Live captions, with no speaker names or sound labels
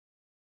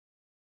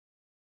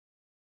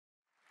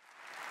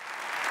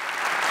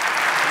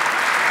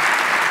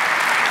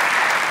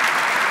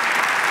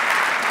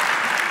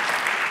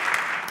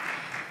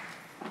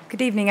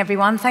Good evening,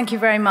 everyone. Thank you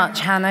very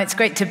much, Hannah. It's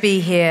great to be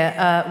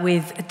here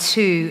with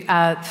two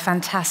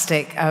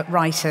fantastic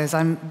writers.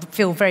 I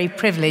feel very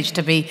privileged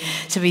to be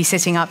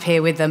sitting up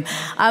here with them.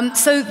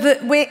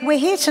 We're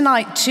here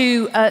tonight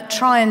to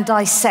try and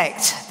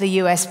dissect the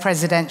US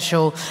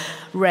presidential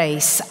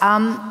race.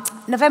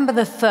 November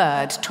the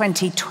 3rd,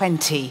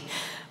 2020,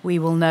 we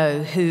will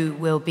know who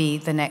will be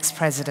the next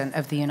president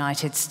of the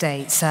United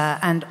States.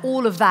 And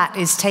all of that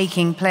is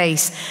taking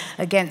place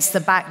against the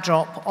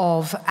backdrop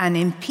of an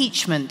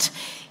impeachment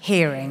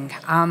hearing.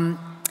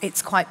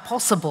 It's quite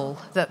possible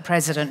that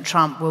President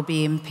Trump will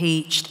be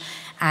impeached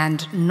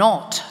and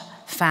not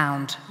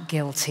found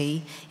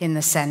guilty in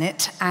the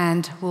Senate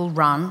and will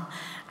run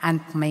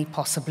and may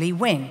possibly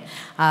win,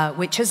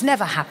 which has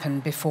never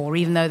happened before,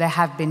 even though there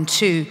have been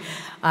two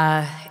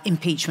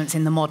impeachments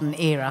in the modern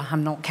era.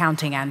 I'm not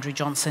counting Andrew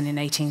Johnson in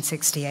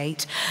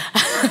 1868,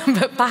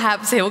 but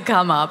perhaps he'll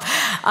come up.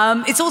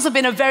 It's also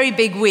been a very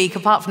big week,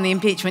 apart from the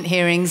impeachment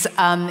hearings,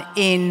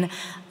 in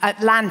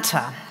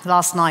Atlanta.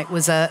 Last night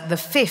was the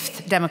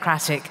fifth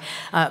Democratic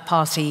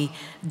Party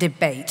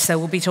debate, so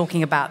we'll be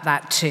talking about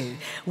that too,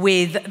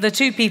 with the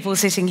two people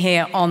sitting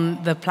here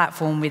on the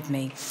platform with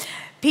me.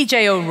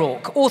 P.J.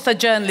 O'Rourke, author,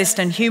 journalist,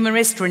 and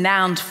humorist,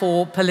 renowned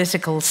for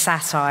political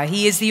satire.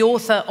 He is the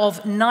author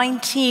of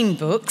 19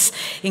 books,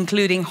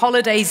 including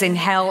Holidays in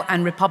Hell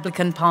and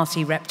Republican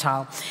Party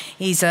Reptile.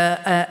 He's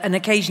an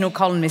occasional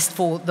columnist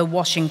for The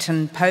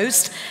Washington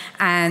Post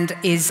and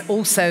is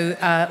also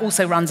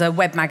runs a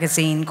web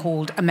magazine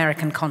called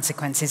American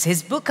Consequences.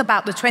 His book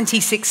about the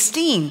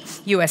 2016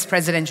 US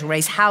presidential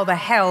race, How the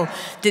Hell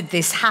Did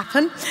This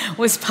Happen?,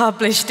 was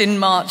published in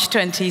March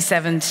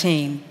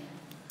 2017.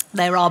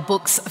 There are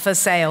books for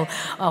sale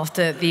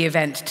after the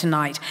event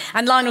tonight.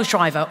 And Lionel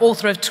Shriver,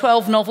 author of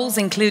 12 novels,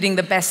 including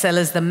the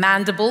bestsellers The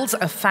Mandibles,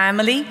 A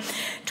Family,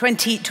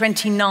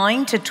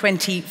 2029 to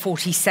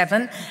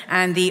 2047,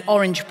 and the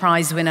Orange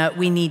Prize winner,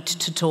 We Need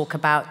to Talk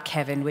About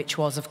Kevin, which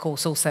was, of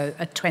course, also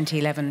a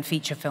 2011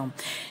 feature film.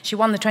 She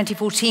won the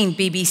 2014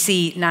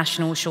 BBC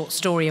National Short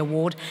Story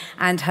Award,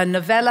 and her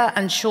novella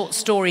and short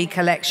story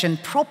collection,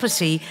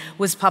 Property,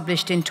 was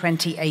published in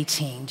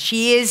 2018.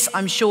 She is,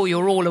 I'm sure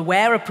you're all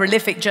aware, a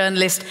prolific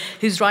journalist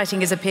whose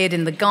writing has appeared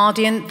in The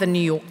Guardian, The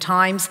New York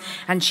Times,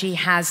 and she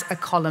has a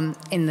column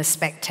in The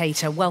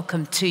Spectator.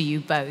 Welcome to you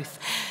both.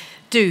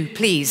 Do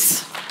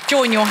please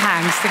join your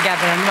hands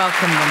together and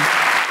welcome them.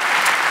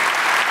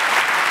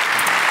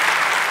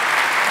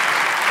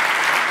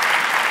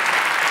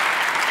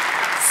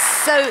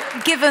 So,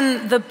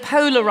 given the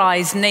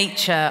polarized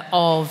nature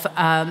of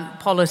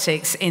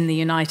politics in the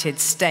United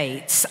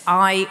States,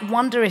 I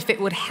wonder if it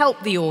would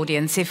help the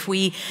audience if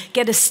we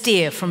get a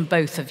steer from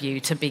both of you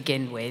to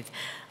begin with.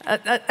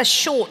 A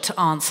short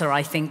answer,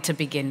 I think, to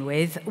begin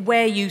with,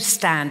 where you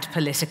stand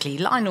politically.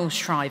 Lionel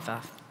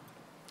Shriver.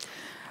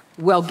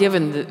 Well,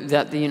 given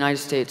that the United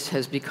States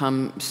has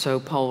become so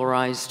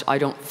polarized, I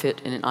don't fit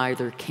in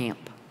either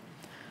camp.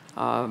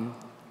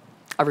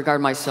 I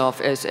regard myself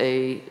as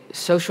a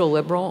social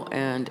liberal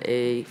and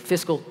a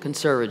fiscal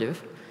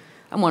conservative.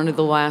 I'm one of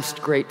the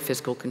last great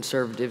fiscal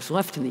conservatives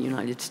left in the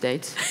United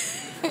States.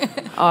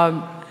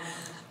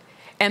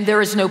 And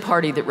there is no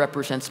party that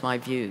represents my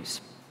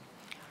views.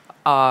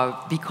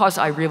 Because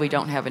I really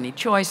don't have any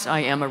choice,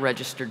 I am a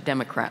registered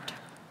Democrat.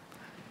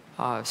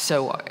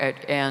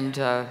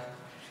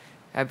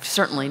 I've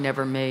certainly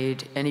never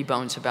made any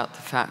bones about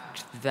the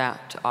fact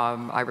that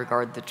I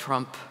regard the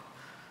Trump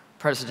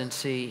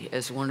presidency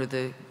as one of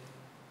the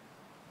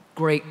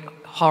great,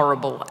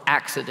 horrible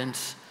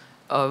accidents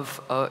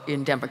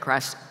in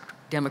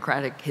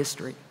democratic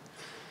history.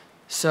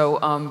 So,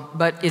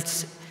 but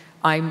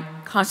I'm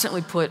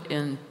constantly put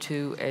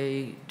into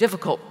a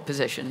difficult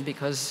position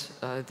because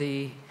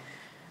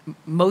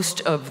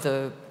most of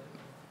the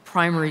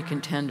primary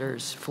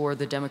contenders for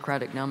the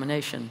Democratic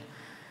nomination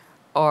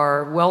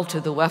are well to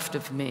the left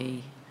of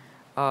me,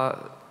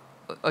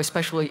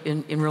 especially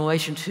in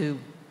relation to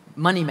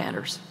money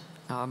matters.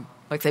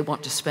 Like they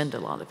want to spend a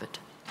lot of it,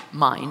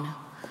 mine.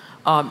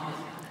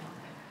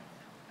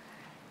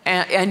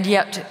 And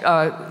yet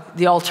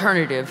the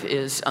alternative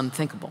is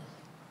unthinkable.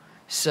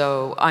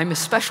 So I'm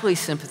especially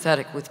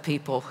sympathetic with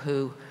people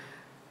who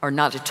are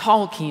not at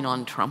all keen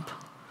on Trump,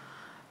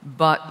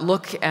 but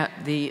look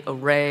at the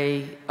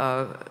array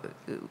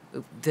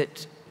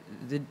that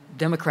the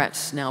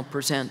Democrats now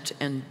present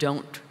and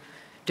don't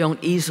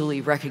easily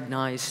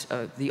recognize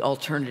the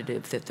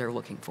alternative that they're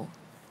looking for.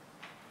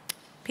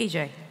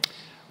 PJ.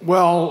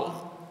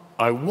 Well,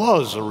 I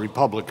was a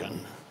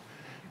Republican,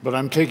 but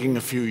I'm taking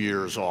a few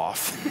years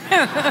off.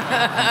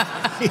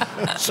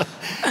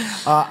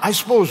 I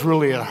suppose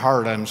really at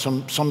heart I'm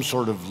some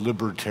sort of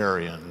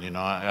libertarian. You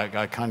know,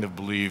 I kind of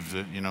believe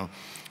that, you know,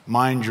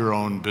 mind your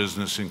own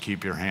business and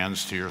keep your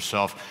hands to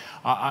yourself.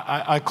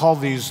 I call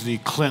these the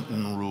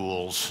Clinton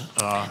rules.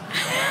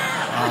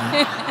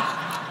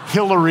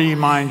 Hillary,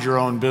 mind your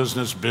own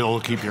business. Bill,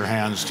 keep your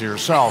hands to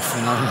yourself.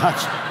 You know,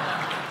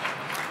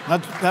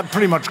 that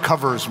pretty much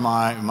covers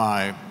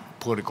my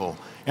political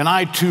And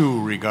I,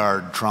 too,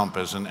 regard Trump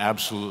as an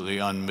absolutely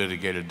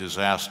unmitigated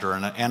disaster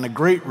and a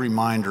great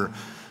reminder,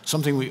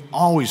 something we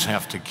always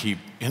have to keep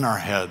in our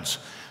heads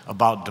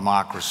about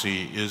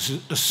democracy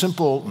is a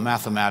simple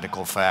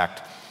mathematical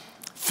fact.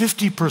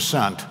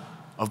 50%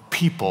 of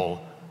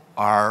people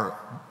are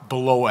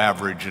below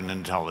average in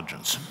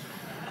intelligence.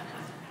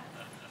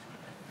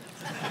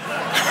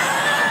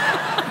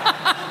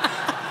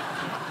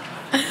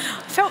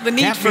 I felt the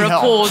need for a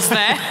pause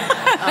there.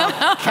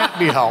 Can't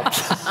be helped.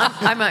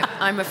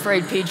 I'm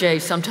afraid,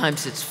 PJ,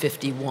 sometimes it's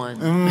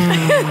 51.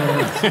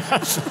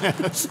 Yes.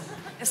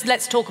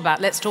 Let's talk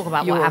about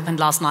what happened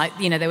last night.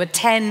 You know, there were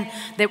 10.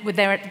 There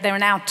are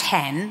now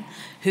 10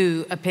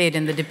 who appeared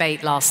in the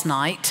debate last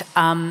night,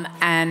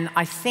 and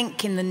I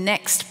think in the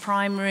next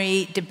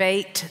primary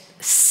debate,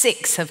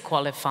 6 have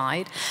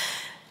qualified.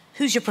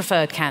 Who's your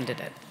preferred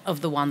candidate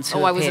of the ones who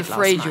appeared last night? I was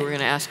afraid you were going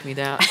to ask me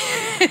that.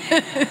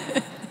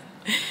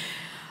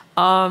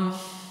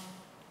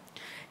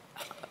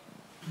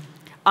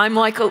 I'm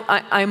like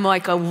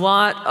a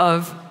lot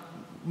of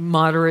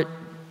moderate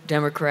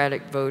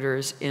Democratic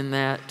voters in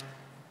that,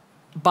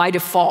 by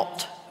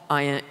default,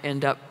 I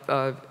end up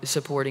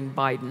supporting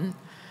Biden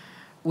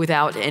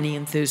without any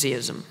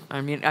enthusiasm.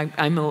 I mean,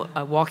 I'm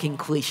a walking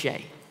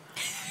cliche.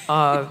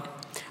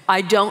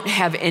 I don't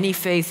have any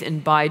faith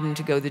in Biden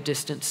to go the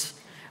distance.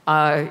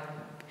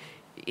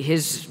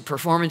 His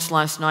performance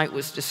last night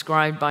was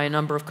described by a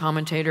number of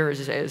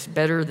commentators as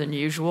better than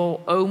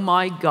usual. Oh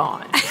my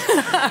God.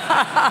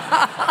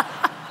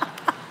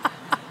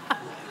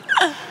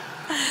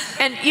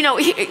 And, you know,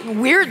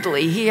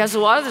 weirdly, he has a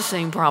lot of the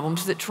same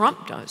problems that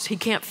Trump does. He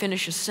can't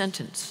finish a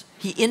sentence.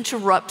 He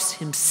interrupts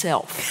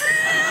himself.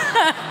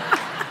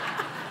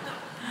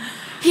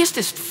 He has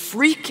this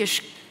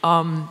freakish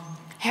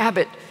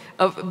habit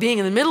of being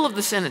in the middle of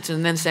the sentence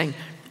and then saying,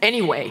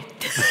 anyway.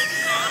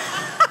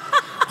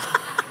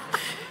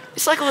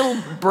 It's like a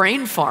little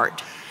brain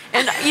fart.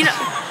 And, you know,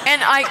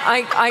 and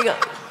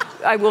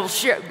I will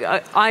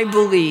share, I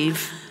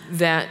believe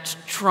that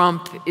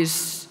Trump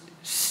is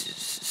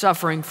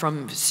suffering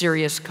from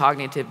serious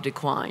cognitive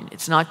decline.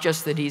 It's not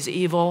just that he's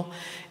evil,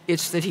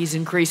 it's that he's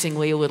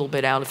increasingly a little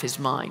bit out of his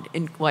mind,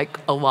 like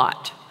a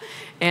lot.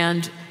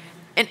 And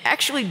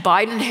actually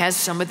Biden has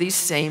some of these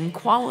same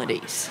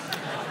qualities.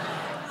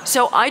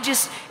 So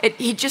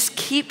he just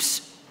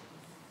keeps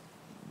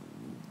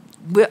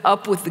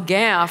up with the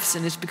gaffes,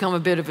 and it's become a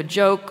bit of a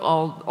joke,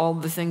 all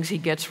the things he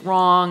gets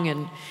wrong,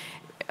 and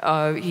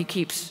he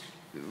keeps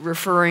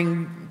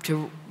referring to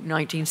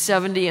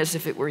 1970 as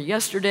if it were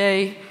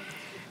yesterday.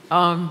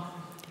 I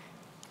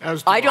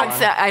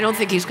don't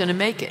think he's going to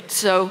make it.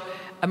 So,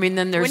 I mean,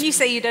 then there's... When you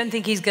say you don't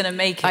think he's going to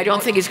make it... I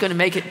don't think he's going to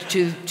make it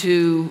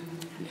to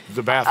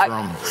the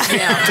bathroom.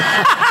 Yeah.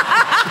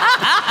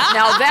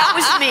 Now, that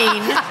was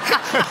mean.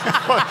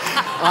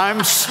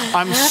 I'm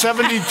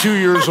 72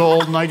 years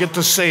old, and I get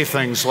to say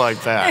things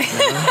like that.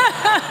 You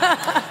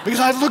know? Because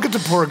I look at the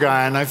poor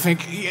guy, and I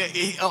think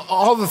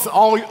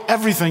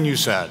everything you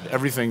said,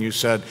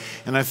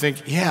 and I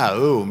think, yeah,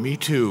 ooh, me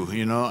too.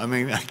 You know, I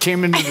mean, I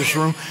came into this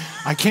room.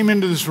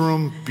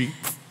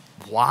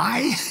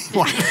 Why?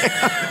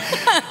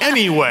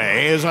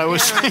 Anyway, as I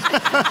was saying,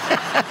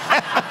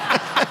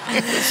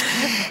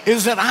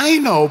 is that I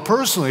know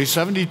personally,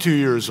 72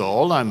 years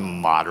old,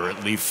 I'm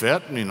moderately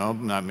fit, you know,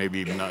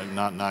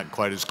 not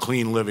quite as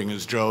clean living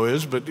as Joe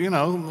is, but, you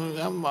know,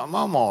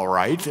 I'm all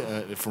right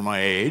for my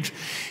age.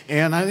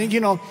 And I think, you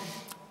know,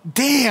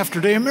 day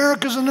after day,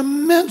 America's an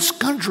immense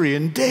country,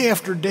 and day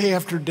after day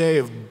after day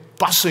of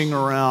bussing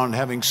around,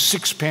 having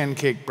 6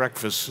 pancake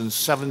breakfasts and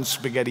 7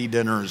 spaghetti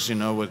dinners, you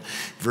know, with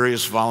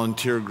various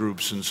volunteer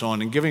groups and so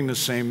on, and giving the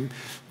same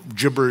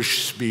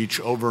gibberish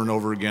speech over and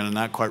over again and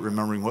not quite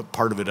remembering what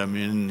part of it I'm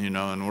in, you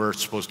know, and where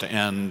it's supposed to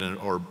end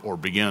or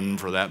begin,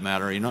 for that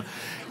matter, you know.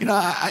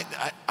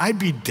 I'd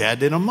be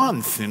dead in a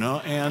month, you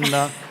know, and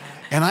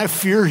I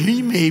fear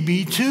he may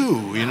be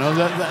too, you know.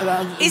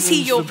 Is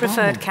he your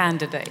preferred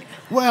candidate?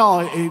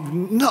 Well,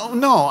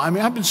 no. I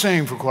mean, I've been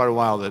saying for quite a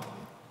while that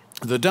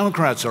the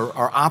Democrats are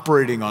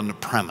operating on the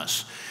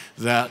premise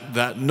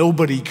that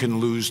nobody can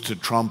lose to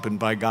Trump, and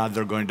by God,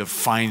 they're going to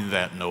find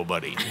that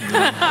nobody.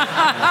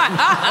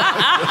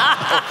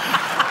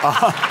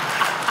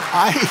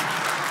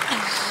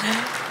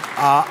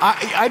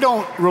 I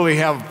don't really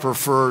have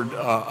preferred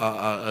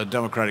a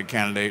Democratic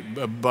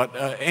candidate, but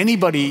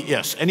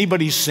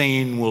anybody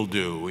sane will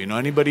do. You know,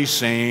 anybody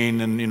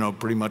sane and, you know,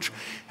 pretty much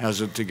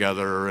has it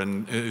together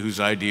and whose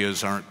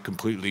ideas aren't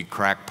completely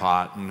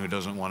crackpot and who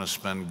doesn't want to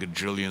spend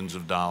gajillions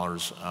of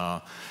dollars.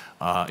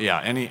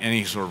 Yeah,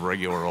 any sort of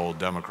regular old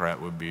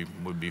Democrat would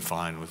be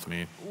fine with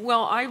me.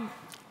 Well,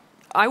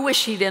 I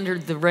wish he'd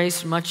entered the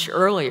race much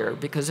earlier,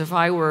 because if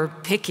I were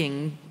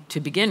picking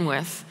to begin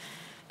with,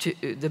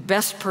 the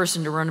best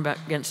person to run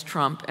against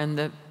Trump,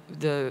 and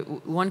the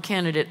one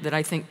candidate that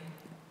I think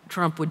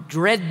Trump would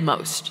dread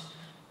most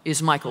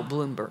is Michael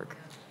Bloomberg.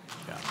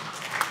 Yeah.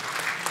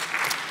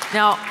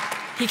 Now,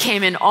 he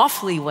came in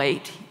awfully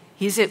late.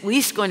 He's at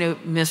least going to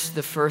miss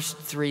the first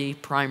 3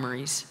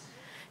 primaries.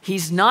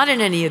 He's not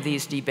in any of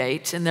these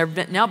debates, and there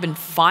have now been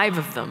 5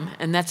 of them,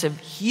 and that's a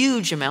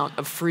huge amount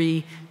of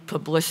free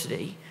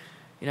publicity.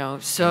 You know,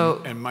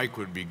 so and Mike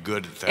would be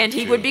good at that. And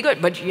he too. would be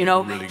good, but you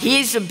know, really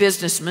he's a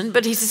businessman,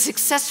 but he's a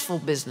successful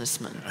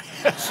businessman.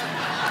 Yes.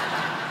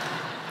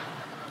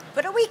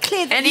 But are we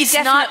clear that And he he's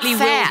not definitely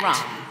fat. will run?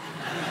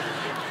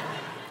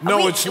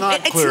 No, it's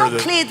not clear. It's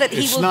not clear that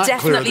he will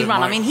definitely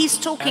run. I mean, he's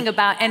talking and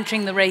about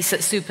entering the race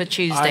at Super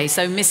Tuesday,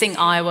 so missing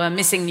Iowa,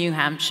 missing New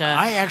Hampshire.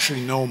 I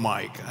actually know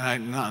Mike,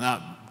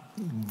 not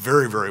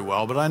very, very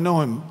well, but I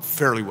know him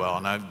fairly well,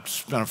 and I've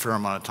spent a fair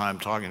amount of time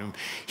talking to him.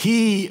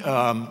 He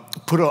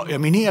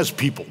he has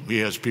people. He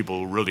has people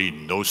who really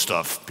know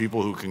stuff,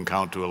 people who can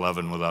count to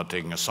 11 without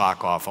taking a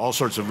sock off, all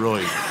sorts of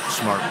really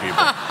smart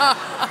people.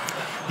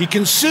 He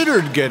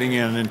considered getting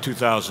in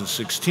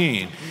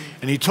 2016,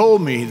 and he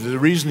told me the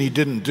reason he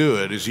didn't do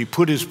it is he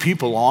put his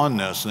people on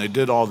this, and they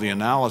did all the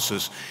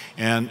analysis,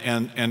 and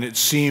it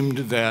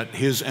seemed that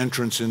his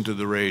entrance into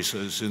the race,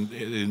 as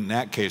in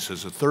that case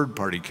as a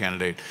third-party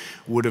candidate,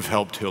 would have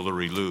helped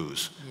Hillary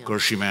lose. Yeah. Of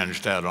course, she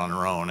managed that on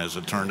her own, as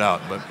it turned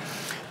out. But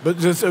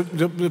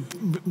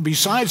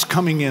besides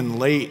coming in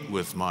late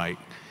with Mike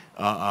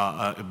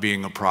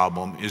being a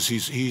problem, is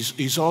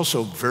he's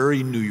also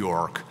very New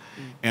York.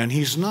 And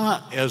he's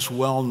not as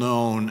well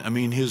known. I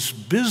mean, his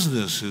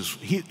business is,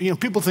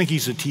 people think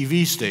he's a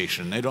TV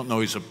station. They don't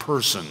know he's a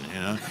person, you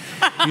know.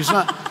 He's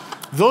not.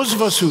 Those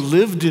of us who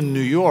lived in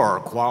New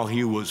York while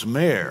he was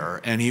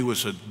mayor, and he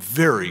was a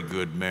very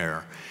good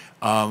mayor,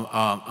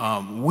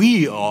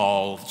 we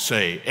all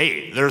say,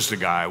 hey, there's the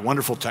guy,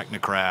 wonderful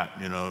technocrat,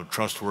 you know,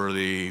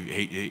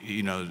 trustworthy,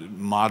 you know,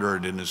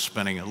 moderate in his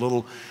spending, a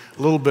little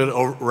bit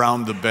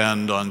around the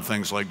bend on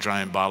things like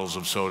giant bottles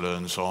of soda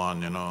and so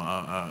on, you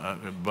know,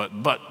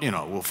 but you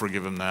know, we'll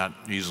forgive him that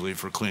easily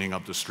for cleaning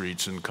up the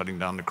streets and cutting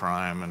down the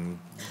crime and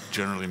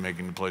generally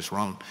making the place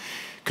run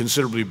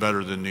considerably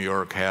better than New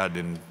York had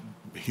in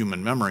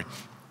human memory.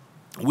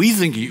 We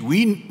think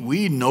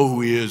we know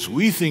who he is.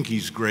 We think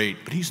he's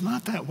great, but he's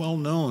not that well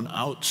known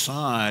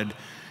outside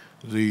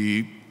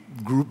the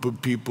group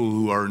of people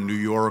who are New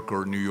York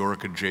or New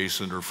York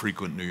adjacent or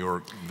frequent New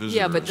York visitors.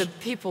 Yeah, but the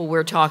people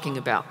we're talking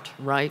about,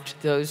 right?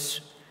 Those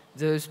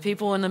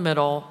people in the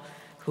middle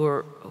who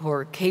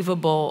are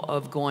capable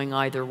of going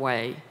either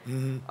way.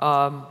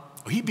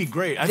 Mm-hmm. He'd be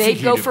great.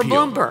 They'd go for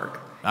Bloomberg.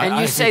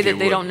 And you say that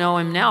they would. don't know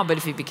him now, but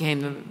if he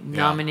became the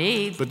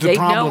nominee, but they'd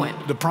know him.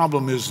 The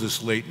problem is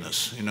this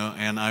lateness, you know,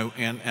 and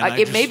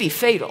it may be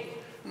fatal.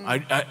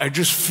 I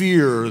just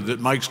fear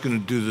that Mike's going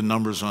to do the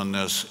numbers on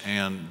this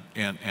and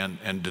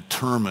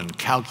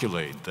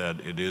calculate that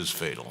it is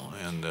fatal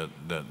and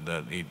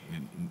that he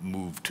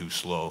moved too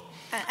slow.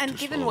 And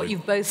given what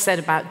you've both said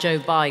about Joe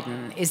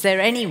Biden, is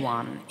there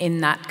anyone in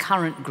that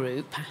current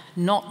group,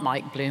 not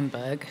Mike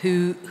Bloomberg,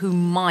 who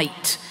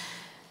might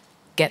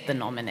get the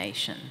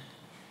nomination?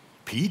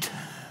 Pete?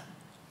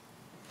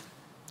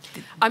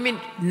 I mean,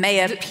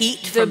 Mayor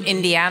Pete from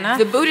Indiana?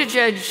 The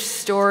Buttigieg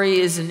story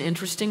is an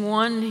interesting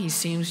one. He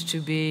seems to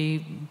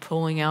be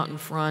pulling out in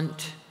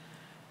front,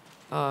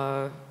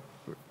 but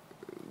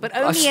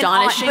only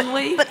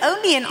astonishingly. But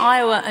only in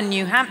Iowa and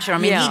New Hampshire. I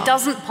mean, Yeah. he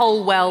doesn't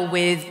poll well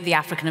with the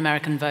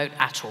African-American vote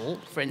at all,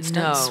 for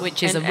instance, No.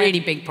 which is a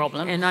really big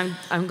problem. And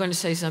I'm going to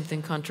say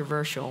something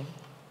controversial.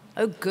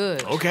 Oh,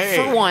 good. Okay.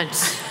 For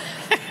once.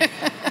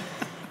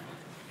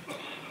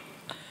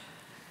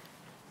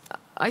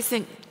 I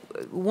think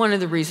one of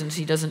the reasons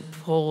he doesn't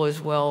poll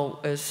as well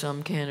as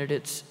some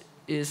candidates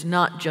is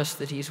not just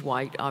that he's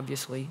white,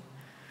 obviously,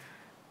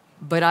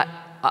 but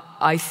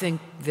I think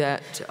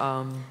that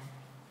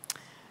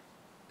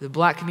the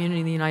black community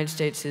in the United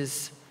States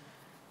is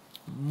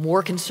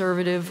more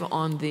conservative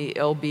on the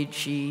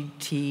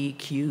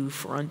LGBTQ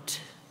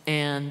front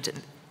and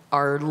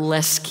are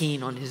less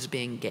keen on his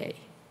being gay.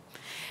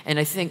 And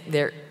I think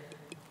it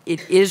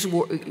is,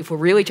 if we're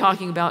really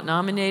talking about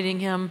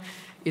nominating him,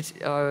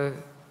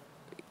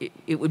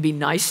 it would be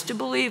nice to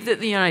believe that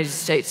the United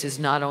States is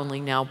not only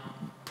now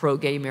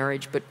pro-gay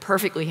marriage, but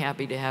perfectly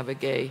happy to have a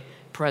gay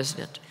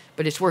president.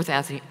 But it's worth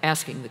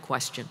asking the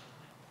question.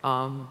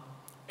 I'm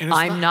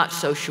not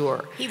so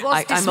sure. He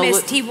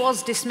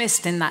was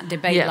dismissed in that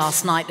debate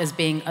last night as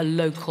being a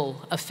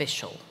local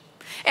official.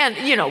 And,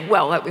 you know,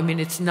 well, I mean,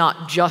 it's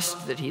not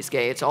just that he's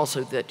gay, it's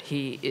also that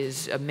he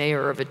is a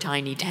mayor of a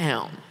tiny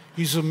town.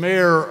 He's a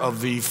mayor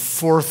of the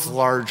 4th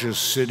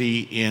largest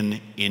city in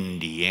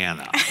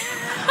Indiana.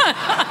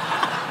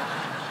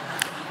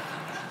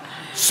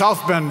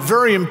 South Bend,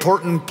 very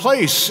important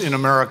place in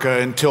America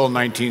until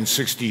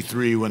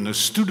 1963 when the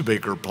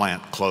Studebaker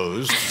plant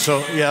closed.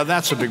 So, yeah,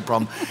 that's a big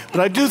problem.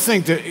 But I do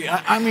think that,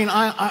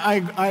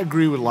 I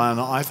agree with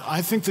Lionel.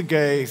 I think the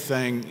gay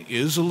thing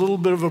is a little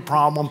bit of a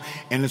problem,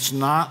 and it's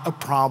not a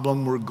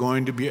problem we're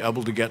going to be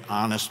able to get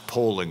honest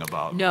polling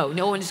about. No,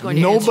 no one's going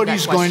to answer that question.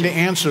 Nobody's going to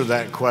answer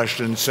that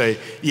question and say,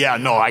 yeah,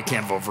 no, I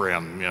can't vote for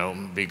him, you know,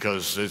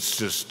 because it's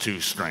just too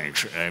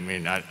strange. I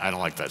mean, I don't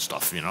like that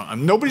stuff, you know.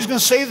 Nobody's going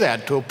to say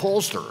that to a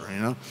pollster.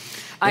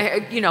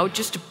 You know,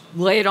 just to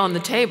lay it on the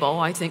table,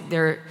 I think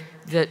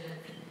that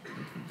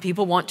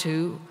people want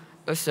to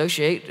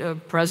associate a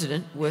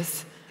president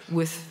with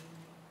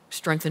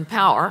strength and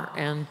power,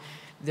 and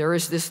there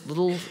is this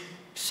little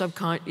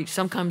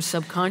sometimes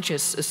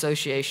subconscious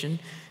association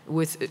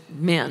with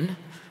men,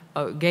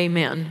 gay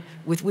men,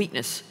 with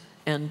weakness,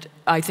 and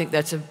I think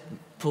that's a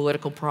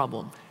political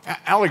problem.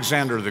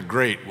 Alexander the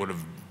Great would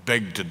have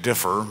begged to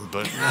differ,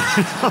 but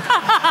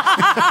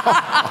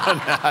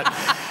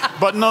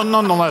but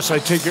nonetheless, I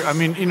take it. I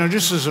mean, you know,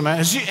 just as a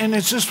man, and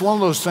it's just one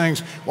of those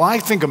things. Well, I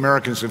think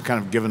Americans have kind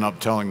of given up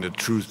telling the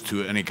truth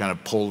to any kind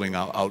of polling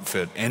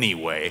outfit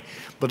anyway.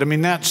 But I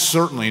mean, that's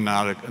certainly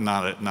not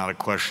a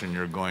question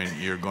you're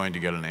going to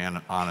get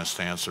an honest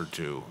answer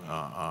to.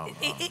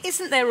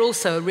 Isn't there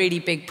also a really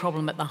big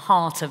problem at the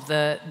heart of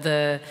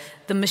the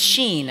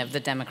machine of the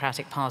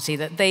Democratic Party,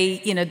 that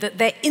they, you know, that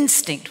their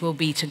instinct will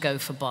be to go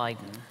for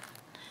Biden?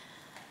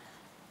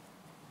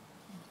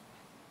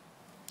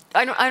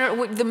 I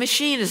don't. The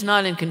machine is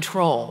not in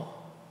control.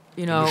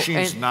 You know, the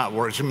machine's not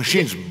working. The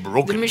machine's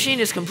broken. The machine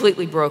is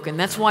completely broken.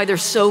 That's why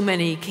there's so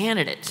many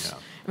candidates. Yeah.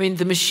 I mean,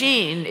 the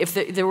machine, if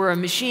there were a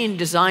machine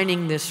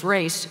designing this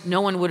race,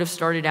 no one would have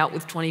started out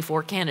with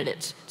 24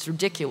 candidates. It's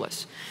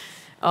ridiculous.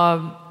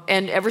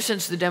 And ever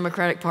since the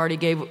Democratic Party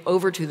gave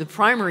over to the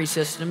primary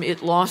system,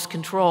 it lost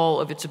control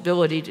of its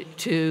ability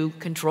to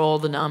control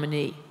the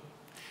nominee.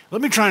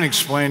 Let me try and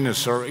explain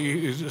this.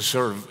 You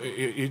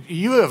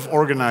have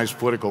organized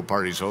political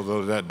parties,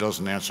 although that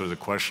doesn't answer the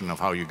question of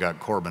how you got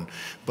Corbyn.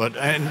 But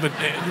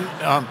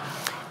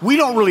we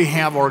don't really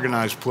have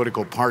organized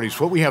political parties.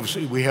 What we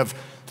have,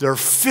 there are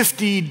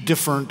 50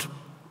 different.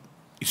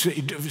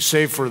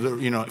 Say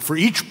for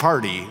each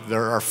party,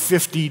 there are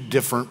 50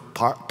 different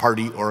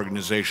party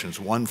organizations,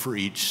 one for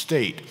each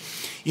state.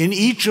 In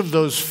each of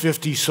those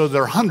 50, so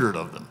there are 100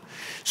 of them.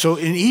 So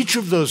in each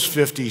of those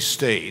 50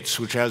 states,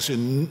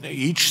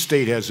 each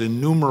state has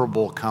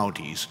innumerable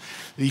counties,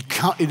 the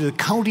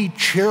county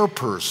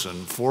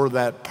chairperson for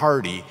that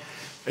party,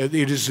 it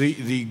is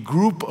the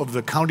group of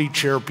the county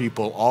chair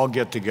people all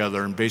get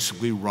together and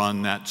basically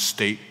run that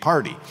state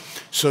party.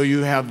 So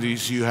you have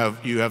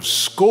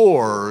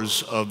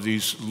scores of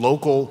these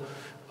local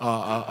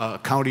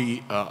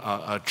county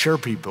chair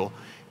people,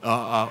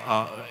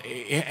 and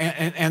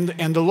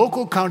the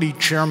local county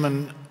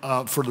chairman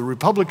for the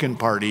Republican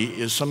Party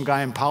is some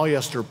guy in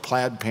polyester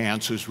plaid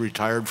pants who's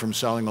retired from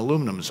selling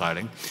aluminum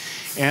siding,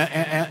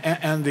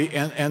 and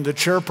the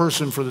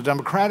chairperson for the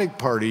Democratic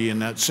Party in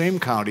that same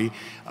county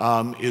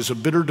is a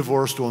bitter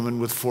divorced woman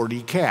with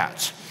 40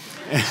 cats.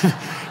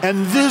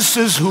 And this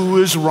is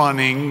who is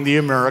running the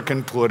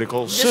American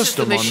political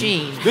system. This is the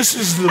machine. This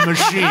is the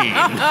machine.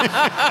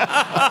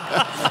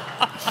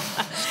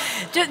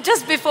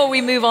 Just before we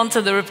move on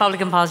to the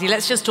Republican Party,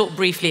 let's just talk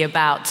briefly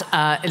about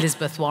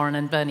Elizabeth Warren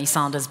and Bernie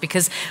Sanders,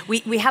 because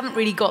we haven't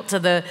really got to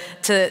the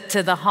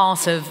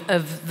heart of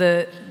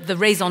the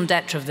raison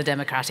d'etre of the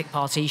Democratic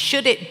Party.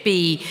 Should it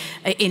be,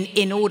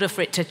 in order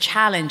for it to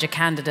challenge a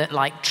candidate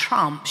like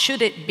Trump,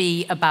 should it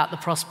be about the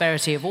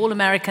prosperity of all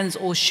Americans,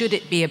 or should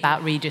it be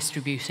about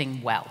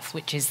redistributing wealth,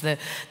 which is the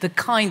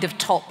kind of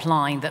top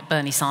line that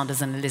Bernie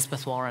Sanders and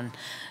Elizabeth Warren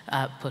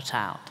put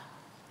out?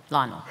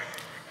 Lionel.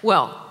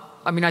 Well,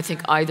 I mean, I think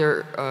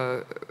either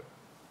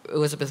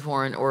Elizabeth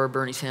Warren or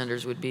Bernie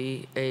Sanders would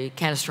be a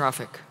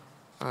catastrophic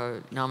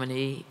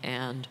nominee,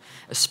 and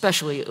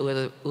especially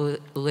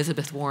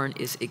Elizabeth Warren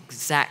is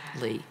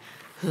exactly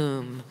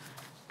whom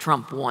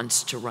Trump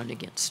wants to run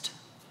against,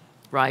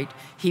 right?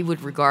 He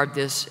would regard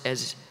this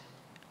as,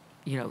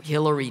 you know,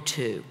 Hillary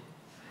too,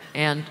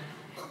 and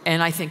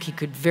I think he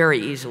could very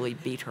easily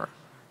beat her.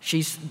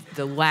 She's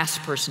the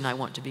last person I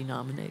want to be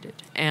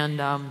nominated, and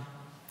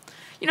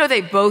you know, they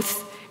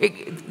both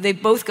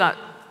got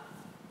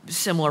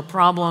similar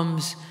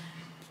problems.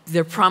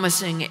 They're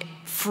promising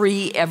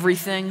free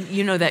everything.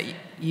 You know that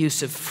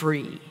use of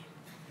free.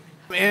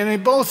 And they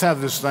both have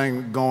this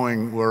thing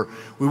going where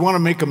we want to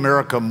make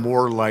America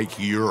more like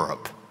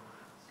Europe.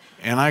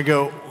 And I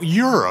go,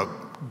 Europe,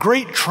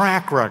 great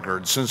track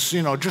record since,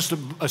 you know,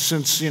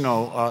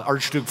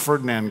 Archduke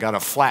Ferdinand got a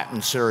flat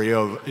in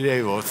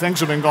Sarajevo. Things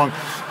have been going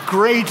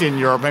great in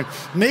Europe. And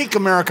make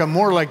America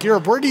more like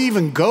Europe. Where do you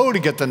even go to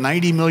get the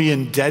 90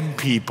 million dead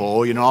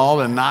people, you know, all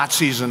the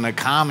Nazis and the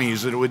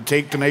commies that it would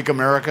take to make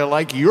America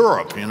like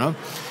Europe, you know?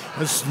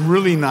 That's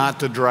really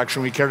not the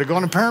direction we care to go,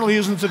 and apparently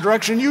isn't the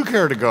direction you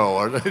care to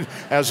go,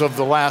 as of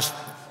the last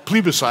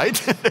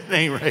plebiscite, at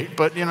any rate.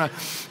 But, you know,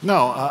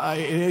 no,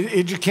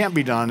 it just can't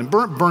be done. And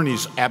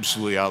Bernie's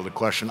absolutely out of the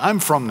question. I'm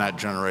from that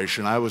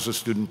generation. I was a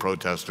student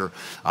protester.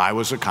 I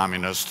was a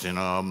communist, you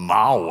know, a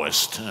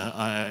Maoist,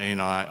 you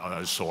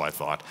know, so I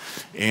thought.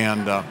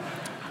 And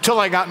till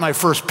I got my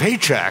first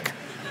paycheck,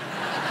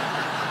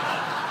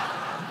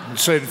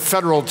 say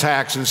federal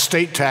tax and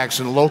state tax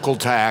and local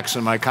tax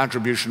and my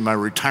contribution to my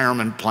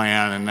retirement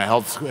plan and the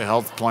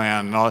health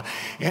plan and all.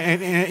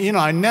 And you know,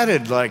 I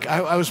netted, like,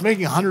 I was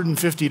making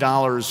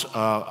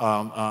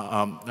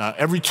 $150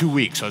 every 2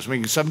 weeks. I was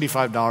making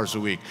 $75 a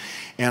week.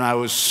 And I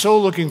was so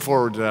looking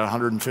forward to that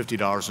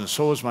 $150, and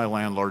so was my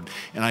landlord.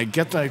 And I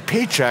get my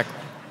paycheck,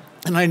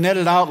 And I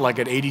netted out like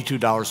at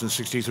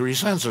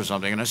 $82.63 or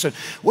something. And I said,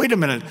 wait a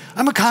minute,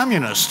 I'm a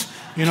communist.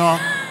 You know,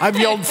 I've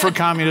yelled for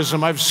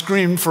communism. I've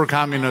screamed for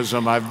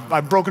communism.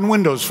 I've broken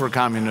windows for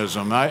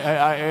communism.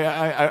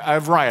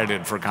 I've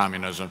rioted for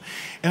communism.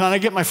 And then I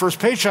get my first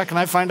paycheck and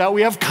I find out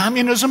we have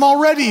communism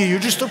already. You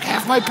just took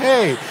half my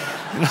pay.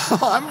 You know,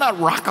 I'm not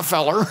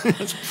Rockefeller.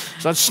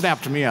 So that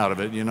snapped me out of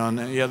it, you know.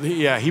 And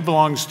yeah, he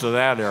belongs to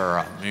that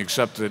era,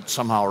 except that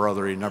somehow or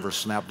other he never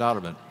snapped out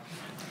of it.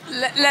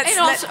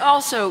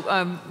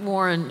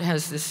 Warren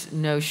has this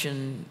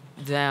notion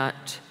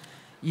that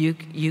the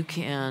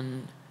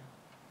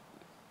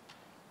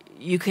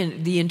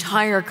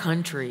entire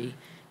country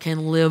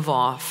can live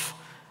off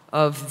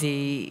of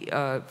the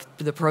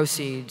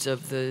proceeds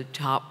of the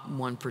top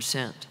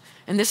 1%,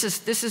 and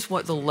this is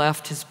what the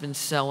left has been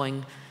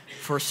selling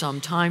for some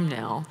time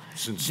now.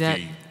 For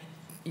a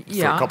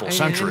couple of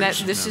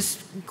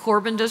centuries.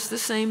 Corbyn does the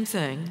same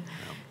thing.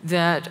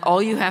 That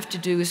all you have to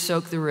do is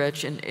soak the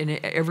rich and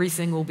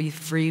everything will be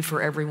free for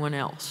everyone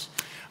else.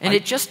 And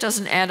it just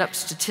doesn't add up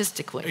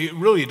statistically. It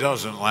really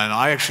doesn't, Len.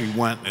 I actually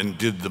went and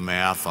did the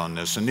math on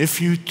this. And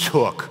if you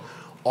took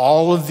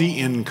all of the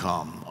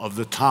income of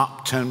the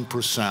top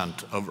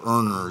 10% of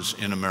earners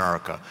in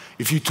America,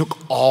 if you took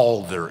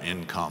all their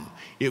income,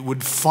 it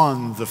would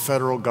fund the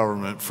federal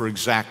government for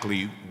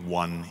exactly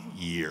 1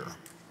 year.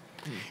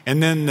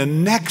 And then the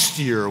next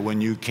year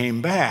when you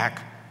came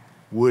back,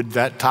 would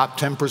that top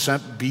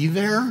 10% be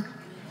there?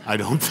 I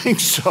don't think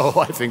so.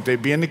 I think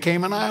they'd be in the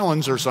Cayman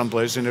Islands or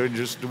someplace, and it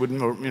just wouldn't,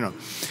 you know.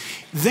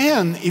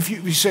 Then, if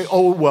you say,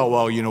 oh,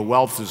 well, you know,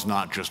 wealth is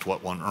not just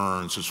what one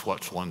earns, it's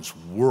what one's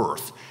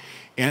worth.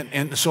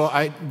 And so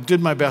I did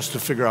my best to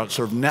figure out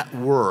sort of net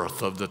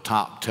worth of the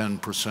top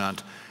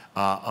 10%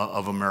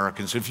 of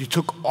Americans. If you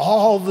took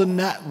all the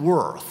net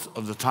worth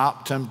of the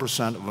top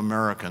 10% of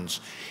Americans,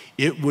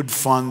 it would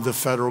fund the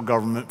federal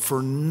government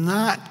for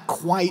not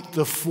quite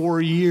the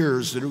 4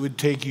 years that it would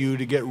take you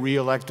to get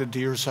reelected to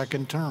your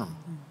second term.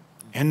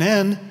 And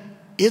then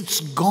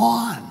it's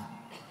gone.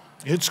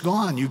 It's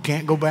gone. You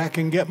can't go back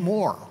and get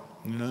more.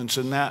 You know, and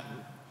so that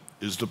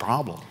is the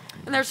problem.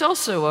 And there's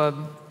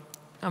also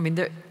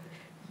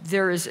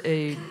there is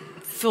a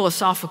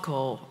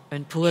philosophical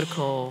and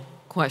political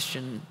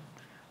question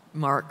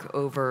mark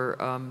over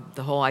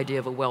the whole idea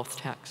of a wealth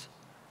tax.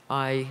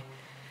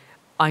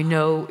 I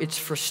know it's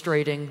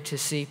frustrating to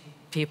see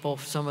people,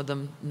 some of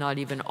them not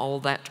even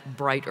all that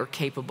bright or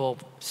capable,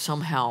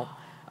 somehow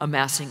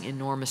amassing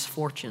enormous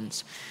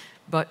fortunes.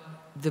 But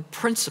the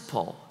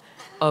principle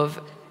of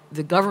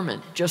the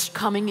government just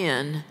coming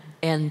in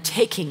and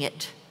taking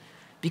it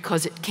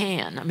because it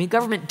can. I mean,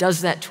 government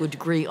does that to a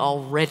degree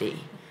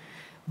already.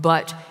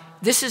 But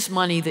this is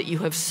money that you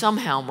have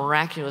somehow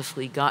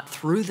miraculously got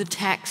through the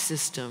tax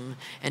system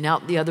and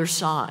out the other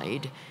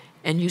side,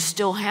 and you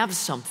still have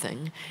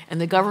something,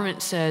 and the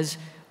government says,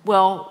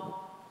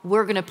 well,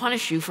 we're going to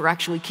punish you for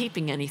actually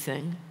keeping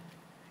anything.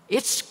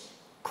 It's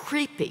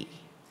creepy,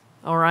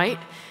 all right?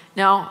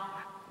 Now,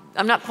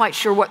 I'm not quite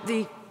sure what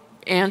the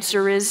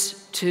answer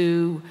is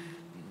to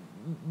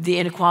the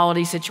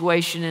inequality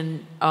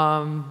situation,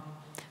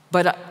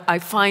 but I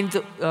find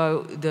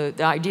the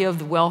idea of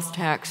the wealth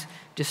tax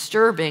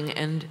disturbing,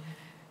 and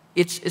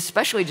it's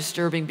especially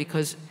disturbing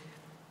because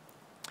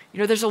you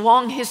know, there's a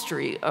long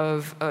history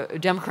of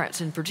Democrats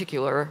in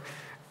particular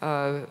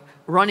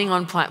running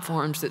on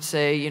platforms that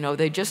say, you know,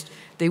 they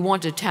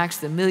want to tax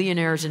the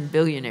millionaires and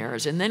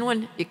billionaires. And then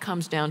when it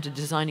comes down to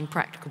designing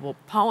practicable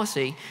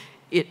policy,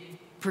 it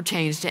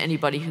pertains to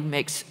anybody who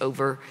makes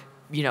over,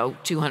 you know,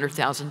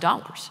 $200,000.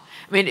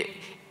 I mean,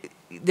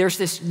 there's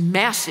this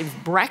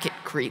massive bracket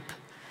creep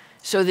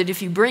so that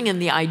if you bring in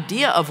the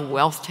idea of a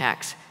wealth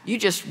tax, you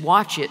just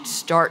watch it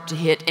start to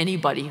hit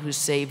anybody who's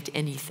saved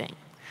anything.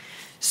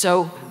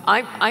 So I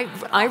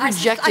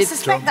reject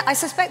it. I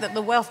suspect that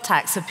the wealth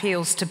tax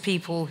appeals to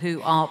people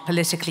who are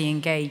politically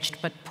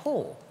engaged but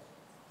poor.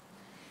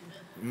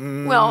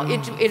 Well,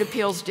 it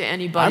appeals to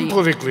anybody. I'm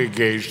politically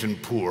engaged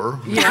and poor.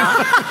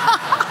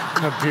 Yeah.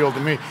 It appealed to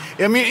me.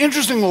 I mean,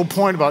 interesting little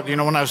point about, you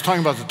know, when I was talking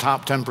about the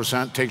top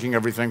 10%, taking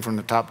everything from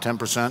the top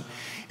 10%,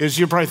 is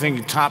you're probably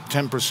thinking top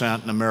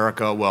 10% in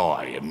America, well,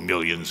 I have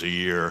millions a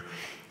year.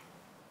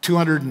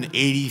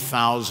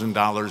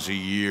 $280,000 a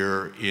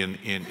year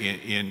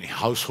in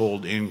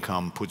household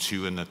income puts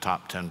you in the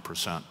top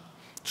 10%.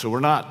 So we're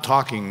not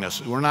talking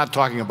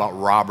about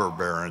robber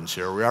barons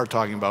here. We are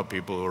talking about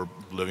people who are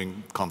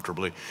living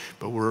comfortably,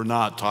 but we're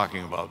not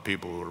talking about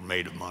people who are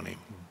made of money.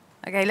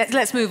 Okay,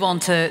 let's move on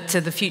to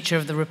the future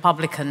of the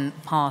Republican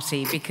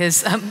Party,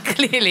 because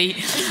clearly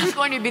this is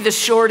going to be the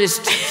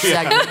shortest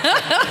segment.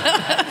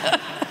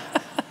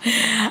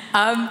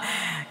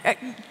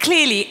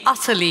 Clearly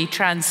utterly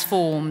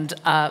transformed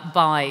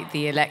by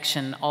the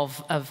election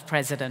of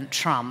President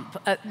Trump.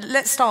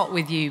 Let's start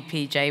with you,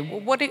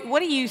 PJ. What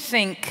do you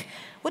think?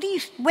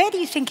 Where do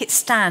you think it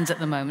stands at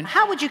the moment?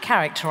 How would you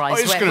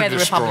characterize where the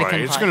Republican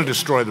Party? It's going to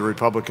destroy the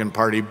Republican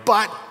Party,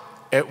 but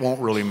it won't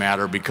really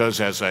matter because,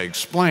 as I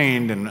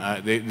explained, and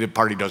the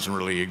party doesn't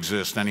really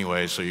exist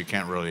anyway, so you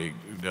can't really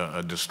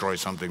destroy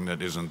something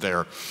that isn't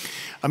there.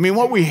 I mean,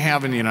 what we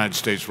have in the United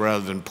States,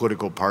 rather than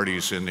political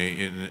parties in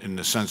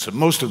the sense that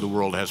most of the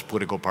world has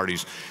political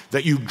parties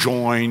that you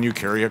join, you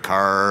carry a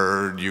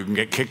card, you can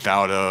get kicked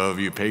out of,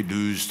 you pay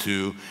dues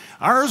to.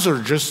 Ours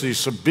are just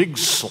these big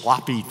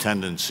sloppy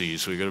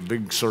tendencies. We got a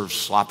big sort of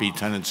sloppy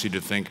tendency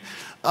to think,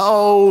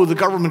 oh, the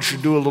government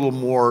should do a little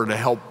more to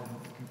help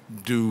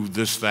do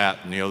this, that,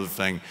 and the other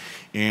thing.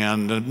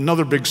 And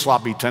another big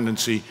sloppy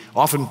tendency,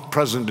 often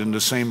present in the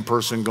same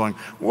person, going,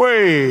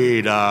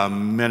 wait a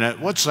minute,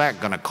 what's that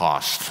going to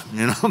cost?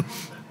 You know?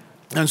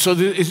 And so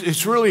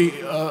it's really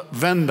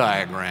Venn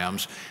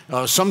diagrams.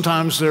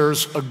 Sometimes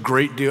there's a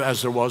great deal,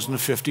 as there was in the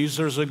 50s,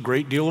 there's a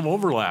great deal of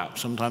overlap.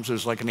 Sometimes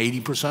there's like an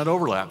 80%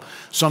 overlap.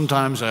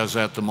 Sometimes, as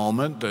at the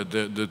moment,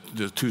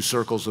 the two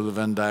circles of the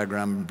Venn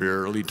diagram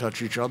barely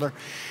touch each other.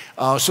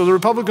 So the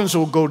Republicans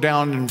will go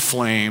down in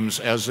flames,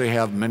 as they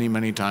have many,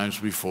 many times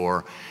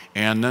before,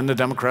 and then the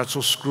Democrats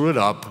will screw it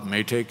up. It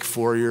may take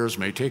 4 years,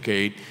 may take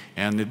 8,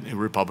 and the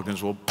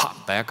Republicans will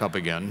pop back up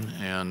again,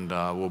 and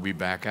we'll be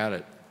back at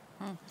it.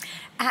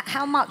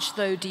 How much,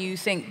 though, do you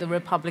think the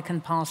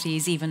Republican Party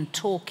is even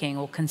talking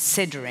or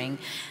considering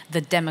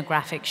the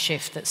demographic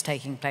shift that's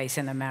taking place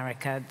in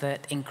America,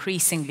 that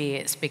increasingly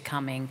it's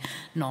becoming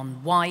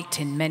non-white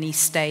in many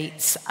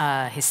states,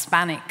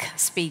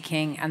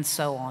 Hispanic-speaking, and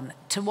so on?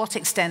 To what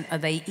extent are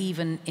they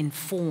even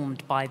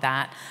informed by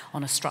that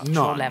on a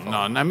structural level?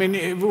 None. I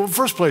mean, well,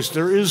 first place,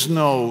 there is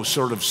no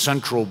sort of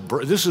central.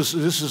 This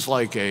is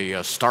like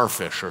a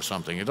starfish or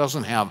something. It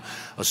doesn't have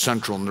a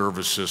central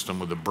nervous system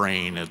with a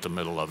brain at the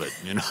middle of it.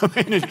 You know,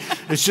 I mean,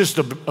 it's just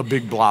a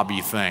big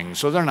blobby thing.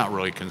 So they're not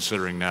really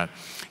considering that.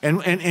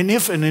 And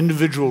if an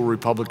individual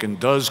Republican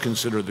does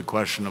consider the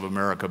question of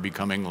America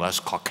becoming less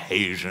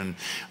Caucasian,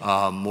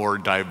 more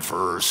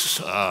diverse,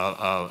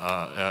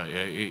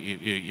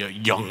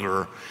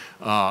 younger,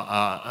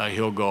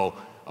 he'll go,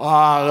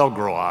 they'll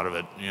grow out of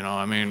it. You know,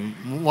 I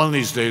mean, one of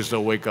these days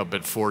they'll wake up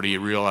at 40,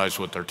 realize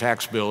what their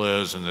tax bill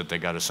is, and that they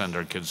got to send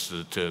their kids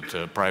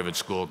to private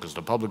school because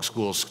the public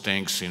school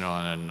stinks, you know,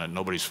 and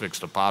nobody's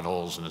fixed the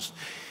potholes,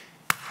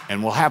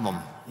 and we'll have them,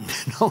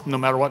 you know, no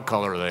matter what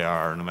color they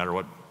are, no matter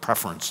what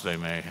preference they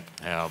may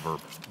have or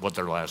what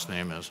their last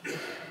name is.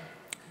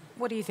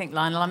 What do you think,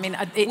 Lionel? I mean,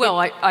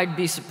 I'd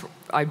be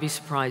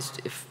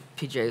surprised if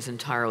PJ is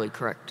entirely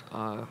correct.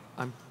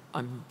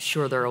 I'm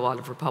sure there are a lot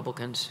of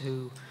Republicans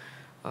who,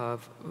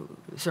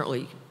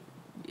 certainly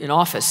in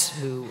office,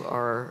 who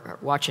are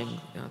watching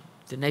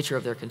the nature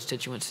of their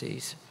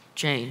constituencies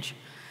change,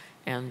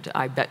 and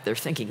I bet they're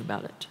thinking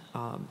about it,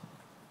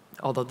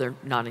 although they're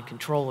not in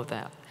control of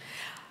that.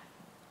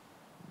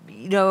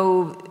 You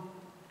know,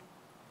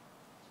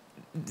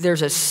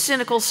 there's a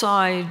cynical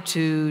side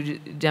to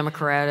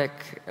democratic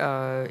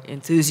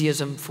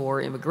enthusiasm for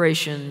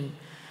immigration,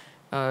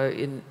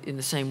 in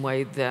the same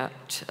way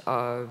that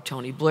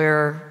Tony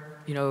Blair,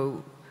 you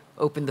know,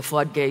 opened the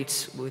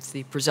floodgates with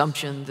the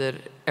presumption that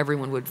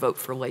everyone would vote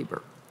for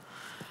Labor.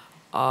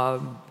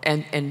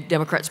 And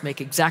Democrats make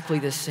exactly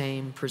the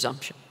same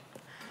presumption.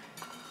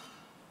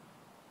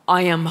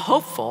 I am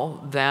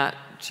hopeful that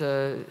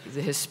the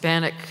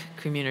Hispanic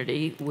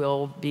community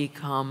will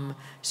become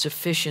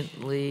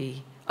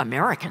sufficiently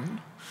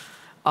American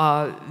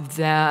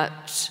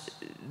that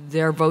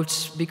their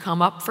votes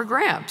become up for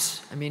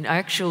grabs. I mean,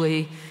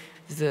 actually,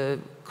 the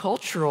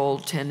cultural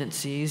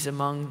tendencies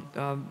among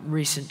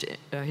recent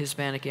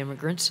Hispanic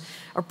immigrants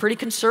are pretty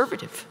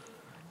conservative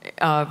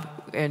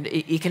and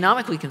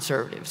economically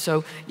conservative.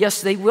 So,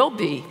 yes, they will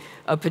be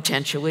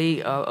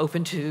potentially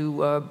open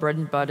to bread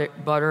and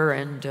butter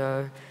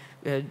and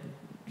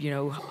you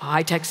know,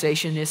 high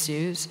taxation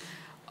issues.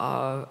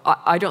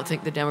 I don't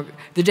think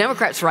the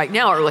Democrats right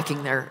now are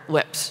licking their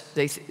lips.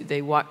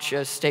 They watch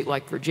a state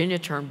like Virginia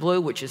turn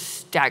blue, which is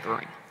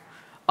staggering.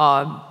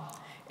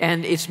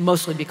 And it's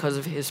mostly because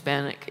of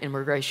Hispanic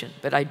immigration.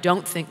 But I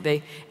don't think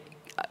they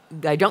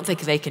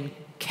can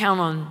count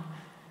on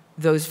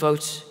those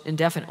votes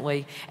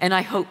indefinitely, and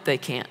I hope they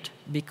can't,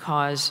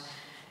 because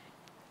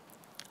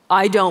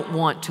I don't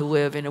want to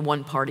live in a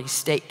one-party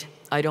state.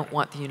 I don't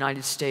want the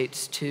United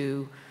States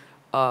to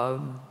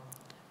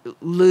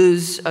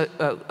lose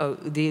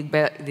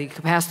the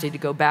capacity to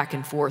go back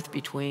and forth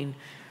between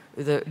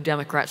the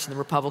Democrats and the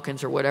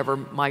Republicans, or whatever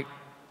might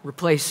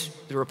replace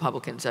the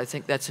Republicans. I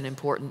think that's an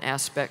important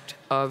aspect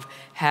of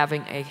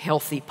having a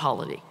healthy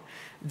polity.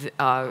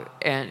 I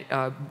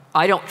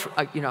don't,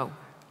 you know,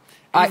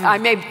 I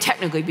may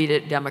technically be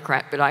a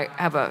Democrat, but I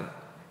have a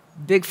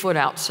big foot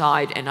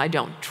outside, and I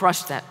don't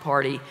trust that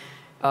party,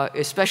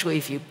 especially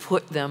if you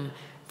put them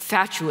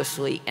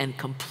fatuously and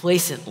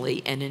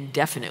complacently and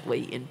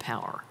indefinitely in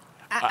power.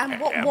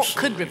 And what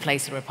could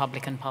replace the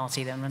Republican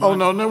Party then? Oh,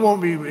 no, there won't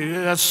be.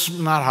 That's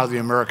not how the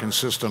American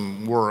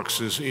system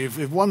works. Is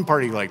if one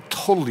party like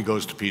totally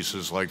goes to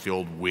pieces, like the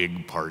old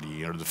Whig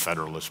Party or the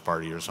Federalist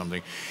Party or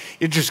something,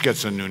 it just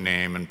gets a new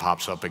name and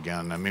pops up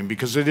again. I mean,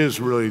 because it is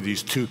really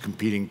these two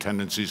competing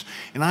tendencies.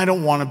 And I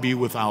don't want to be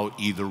without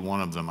either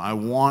one of them. I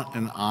want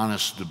an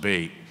honest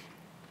debate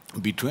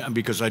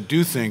because I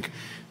do think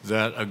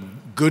that a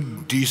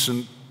good,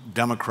 decent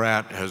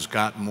Democrat has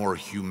got more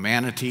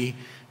humanity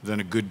than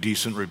a good,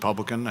 decent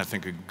Republican. I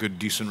think a good,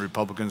 decent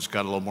Republican's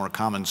got a little more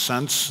common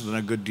sense than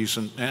a good,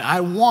 decent, and I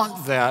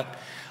want that.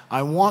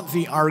 I want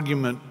the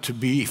argument to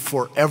be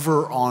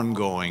forever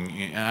ongoing,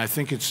 and I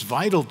think it's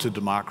vital to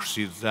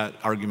democracy that that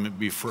argument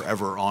be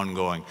forever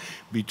ongoing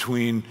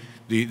between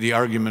the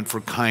argument for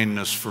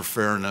kindness, for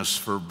fairness,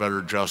 for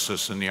better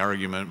justice, and the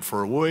argument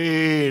for,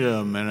 wait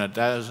a minute,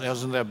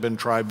 hasn't that been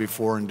tried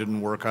before and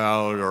didn't work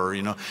out, or,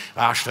 you know,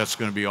 gosh, that's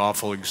going to be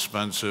awful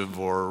expensive,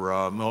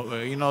 or,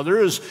 you know,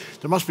 there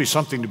must be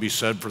something to be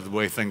said for the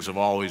way things have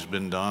always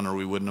been done, or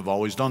we wouldn't have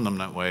always done them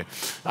that way.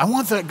 I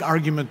want that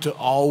argument to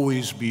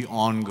always be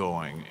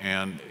ongoing,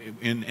 and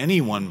in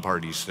any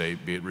one-party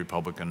state, be it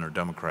Republican or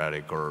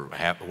Democratic or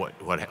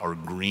or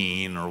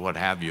Green or what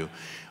have you,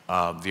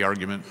 the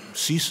argument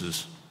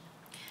ceases.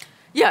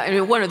 Yeah, I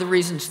mean, one of the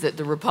reasons that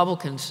the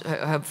Republicans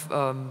have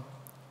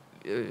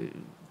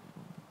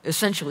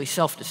essentially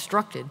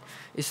self-destructed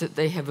is that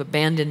they have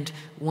abandoned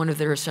one of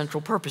their essential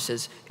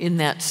purposes in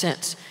that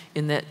sense,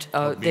 in that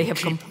they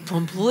have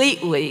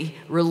completely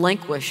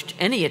relinquished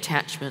any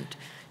attachment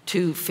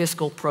to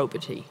fiscal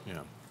probity.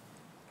 Yeah.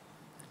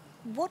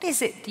 What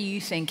is it, do you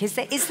think? Is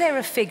there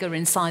a figure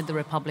inside the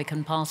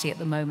Republican Party at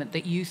the moment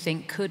that you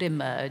think could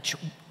emerge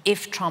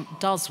if Trump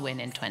does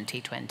win in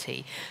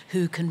 2020,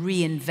 who can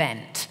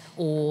reinvent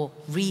or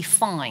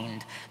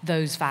refine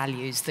those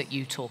values that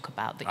you talk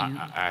about? That you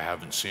I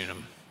haven't seen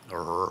him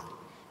or her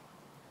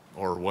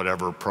or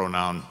whatever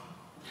pronoun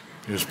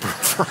is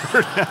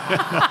preferred.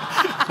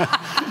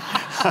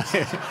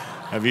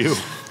 Have you?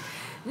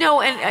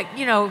 No, and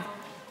you know,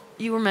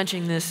 you were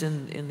mentioning this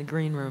in the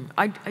green room.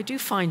 I do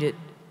find it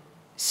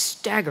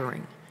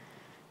staggering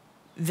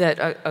that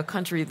a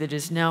country that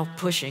is now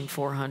pushing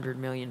 400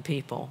 million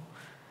people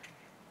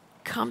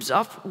comes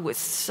up with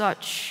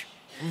such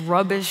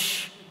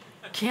rubbish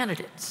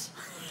candidates.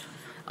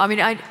 I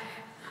mean,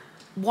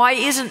 why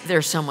isn't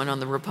there someone on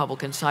the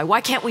Republican side?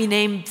 Why can't we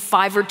name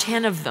 5 or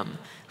 10 of them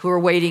who are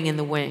waiting in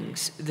the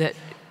wings? That,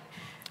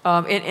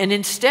 and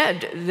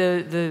instead,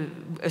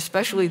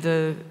 especially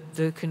the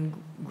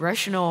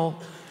congressional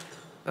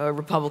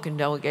Republican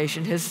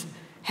delegation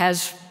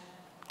has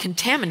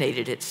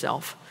contaminated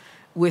itself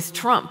with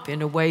Trump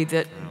in a way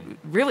that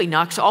really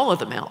knocks all of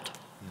them out.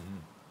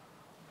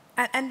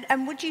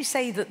 And would you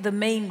say that the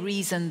main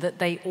reason that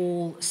they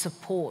all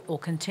support or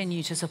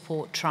continue to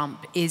support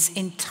Trump is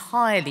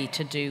entirely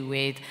to do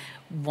with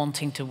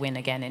wanting to win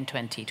again in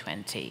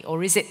 2020?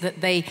 Or is it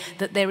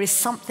that there is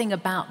something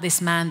about this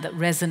man that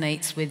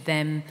resonates with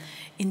them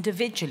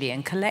individually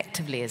and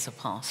collectively as a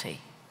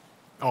party?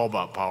 All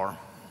about power.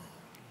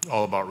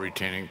 All about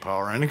retaining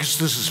power. And I guess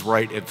this is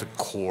right at the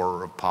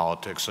core of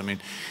politics. I mean,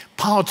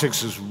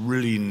 politics is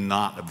really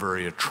not a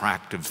very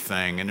attractive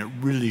thing, and it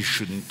really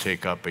shouldn't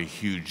take up a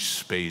huge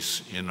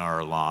space in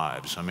our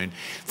lives. I mean,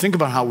 think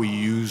about how we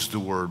use the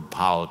word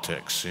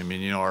politics. I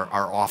mean, you know,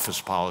 our office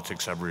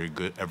politics ever a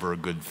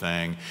good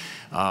thing?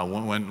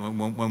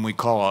 When we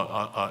call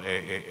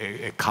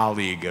a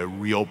colleague a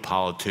real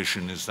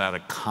politician, is that a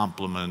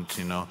compliment?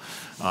 You know,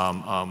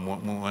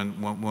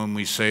 when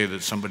we say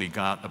that somebody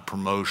got a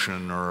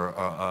promotion or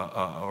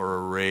a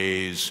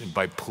raise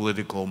by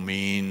political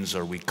means,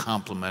 are we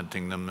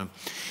complimenting them?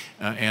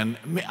 And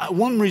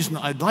one reason,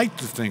 I'd like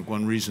to think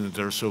one reason that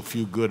there are so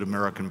few good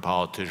American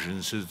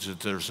politicians is that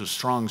there's a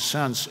strong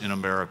sense in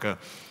America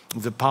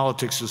that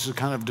politics is a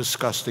kind of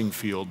disgusting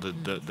field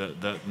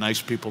that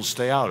nice people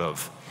stay out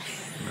of.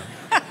 You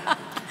know?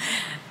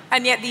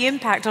 And yet the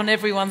impact on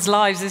everyone's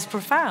lives is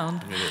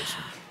profound. It is.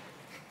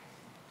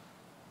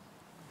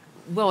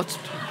 Well,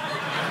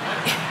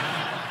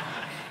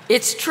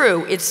 it's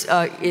true.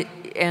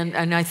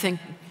 And I think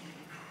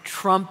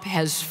Trump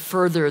has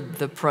furthered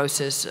the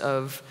process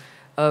of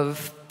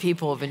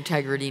people of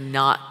integrity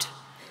not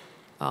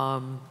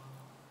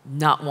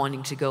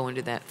wanting to go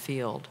into that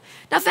field.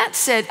 Now, that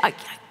said,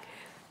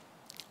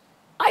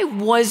 I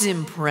was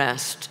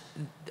impressed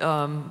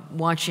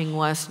watching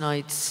last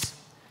night's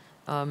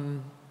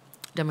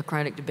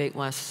Democratic debate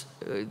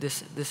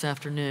this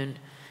afternoon.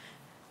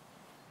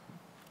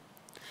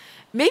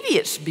 Maybe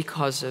it's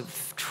because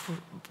of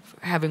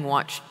having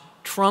watched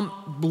Trump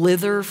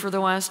blither for the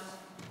last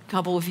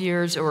couple of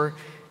years, or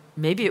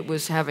maybe it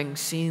was having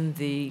seen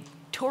the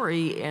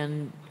Tory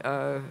and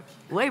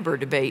Labor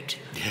debate.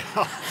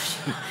 Yeah.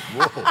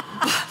 Whoa.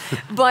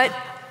 But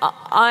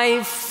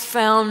I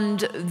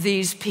found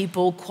these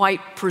people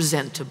quite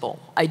presentable.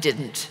 I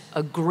didn't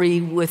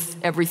agree with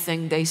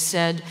everything they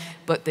said,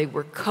 but they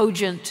were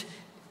cogent,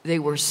 they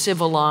were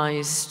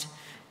civilized,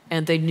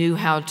 and they knew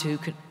how to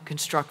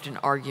construct an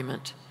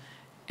argument.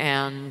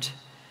 And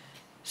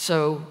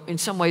so in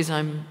some ways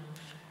I'm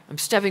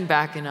stepping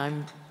back and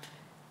I'm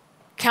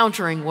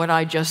countering what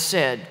I just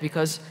said,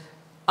 because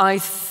I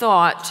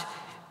thought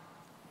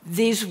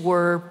these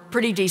were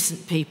pretty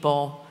decent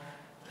people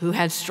who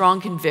had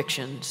strong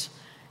convictions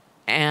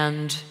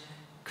and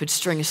could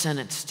string a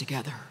sentence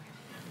together.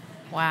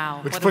 Wow.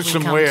 Which puts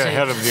them way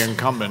ahead of the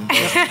incumbent.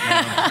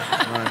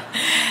 Right.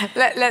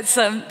 Let's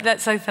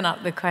open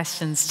up the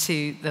questions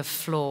to the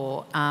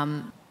floor.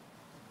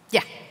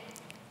 Yeah.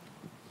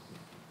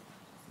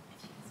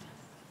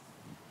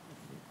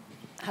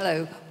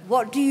 Hello.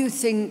 What do you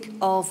think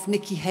of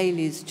Nikki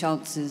Haley's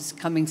chances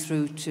coming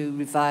through to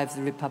revive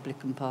the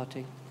Republican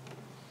Party?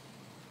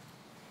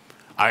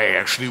 I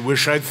actually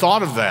wish I'd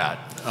thought of that,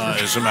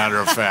 as a matter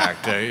of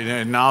fact.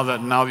 Now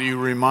that you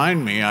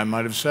remind me, I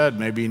might have said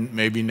maybe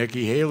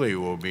Nikki Haley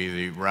will be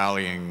the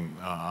rallying.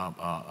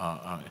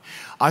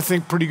 I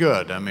think pretty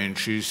good. I mean,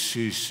 she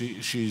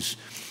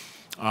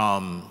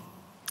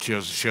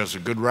has a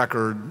good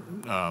record.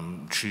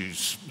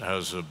 She's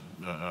a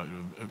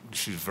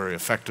very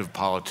effective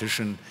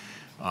politician.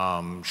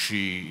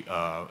 She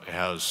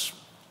has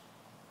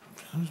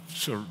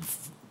sort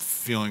of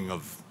feeling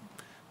of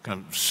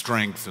kind of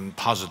strength and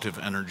positive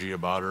energy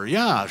about her.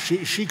 Yeah,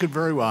 she could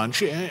very well,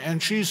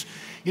 and she's,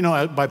 you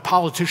know, by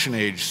politician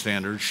age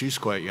standards, she's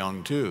quite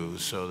young too.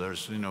 So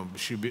there's, you know,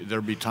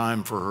 there'd be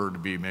time for her to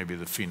be maybe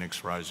the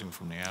phoenix rising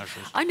from the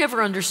ashes. I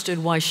never understood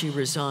why she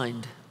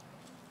resigned.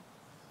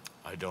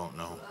 I don't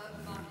know.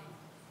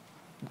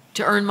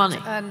 To earn money.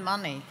 To earn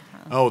money.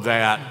 Oh,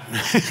 that.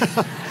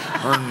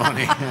 Earn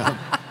money. Yeah.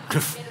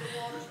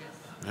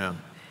 Yeah.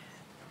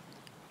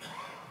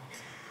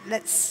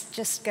 Let's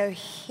just go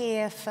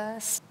here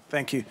first.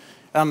 Thank you.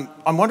 I'm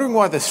wondering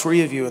why the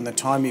three of you in the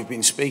time you've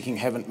been speaking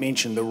haven't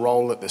mentioned the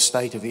role that the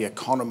state of the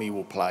economy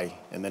will play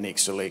in the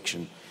next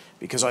election.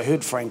 Because I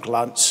heard Frank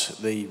Luntz,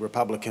 the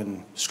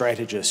Republican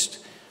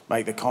strategist,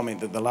 make the comment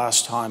that the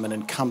last time an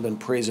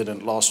incumbent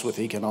president lost with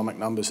economic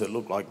numbers that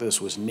looked like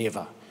this was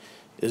never.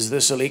 Is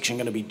this election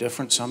going to be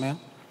different somehow?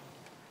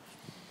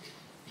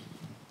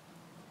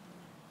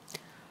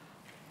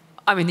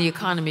 I mean, the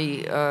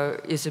economy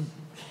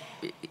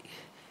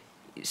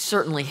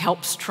certainly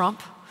helps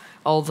Trump,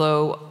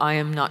 although I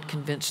am not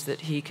convinced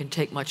that he can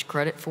take much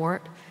credit for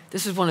it.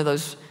 This is one of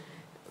those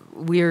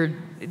weird,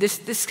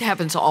 this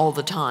happens all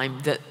the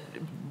time, that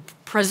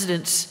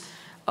presidents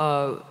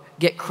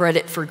get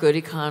credit for good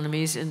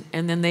economies, and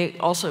then they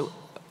also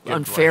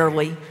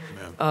unfairly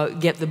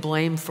get the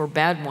blame for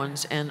bad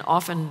ones. And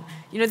often,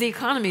 you know, the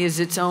economy is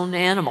its own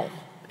animal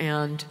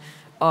and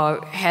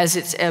has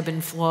its ebb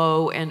and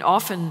flow, and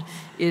often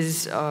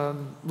is to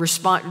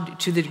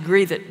the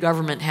degree that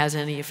government has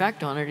any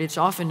effect on it, it's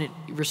often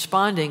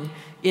responding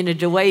in a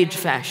delayed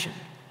fashion.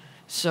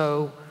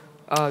 So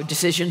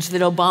decisions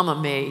that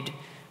Obama made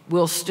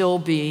will still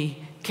be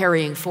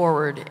carrying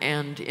forward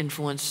and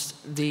influence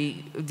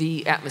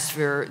the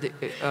atmosphere.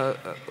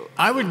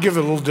 I would give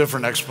a little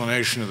different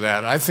explanation of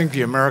that. I think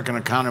the American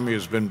economy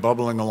has been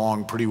bubbling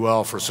along pretty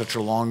well for such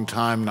a long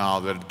time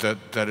now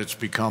that it's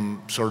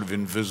become sort of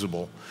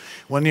invisible.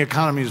 When the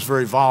economy is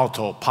very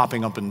volatile,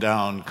 popping up and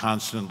down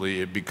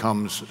constantly, it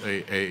becomes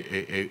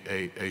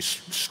a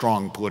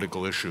strong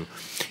political issue.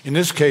 In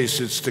this case,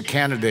 it's the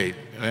candidate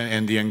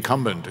and the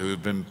incumbent who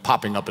have been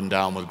popping up and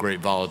down with great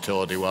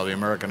volatility, while the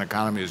American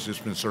economy has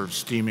just been sort of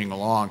steaming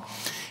along.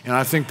 And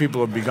I think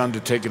people have begun to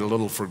take it a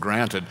little for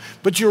granted.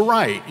 But you're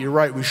right,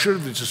 we should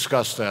have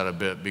discussed that a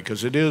bit,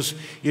 because it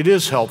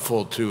is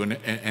helpful to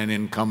an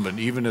incumbent,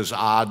 even as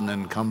odd an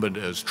incumbent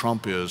as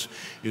Trump is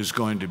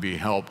going to be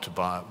helped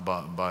by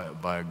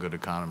a good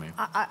economy.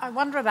 I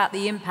wonder about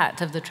the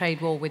impact of the trade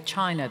war with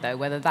China, though,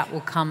 whether that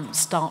will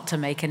start to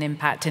make an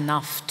impact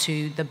enough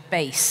to the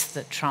base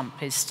that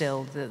Trump is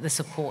still, the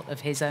support of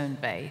his own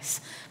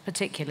base,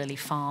 particularly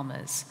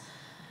farmers.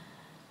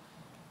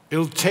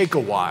 It'll take a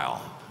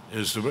while.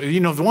 You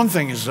know, the one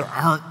thing is there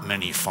aren't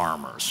many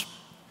farmers.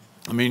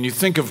 I mean, you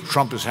think of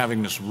Trump as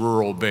having this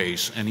rural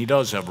base, and he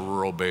does have a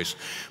rural base,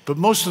 but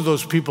most of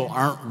those people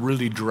aren't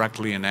really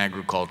directly in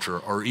agriculture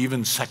or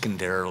even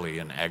secondarily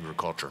in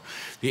agriculture.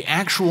 The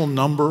actual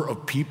number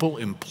of people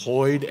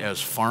employed as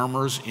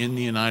farmers in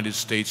the United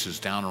States is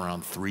down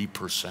around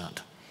 3%.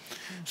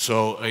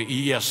 So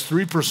yes,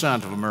 3%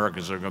 of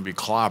Americans are going to be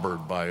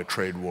clobbered by a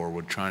trade war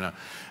with China.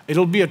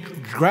 It'll be a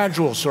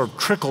gradual sort of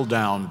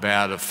trickle-down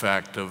bad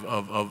effect of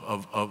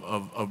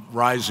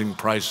rising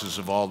prices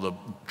of all the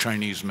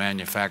Chinese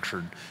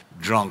manufactured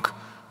junk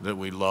that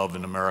we love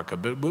in America.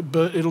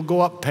 But it'll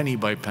go up penny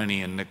by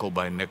penny and nickel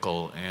by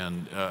nickel,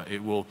 and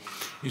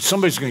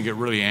somebody's going to get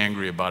really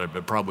angry about it,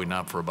 but probably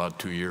not for about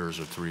 2 years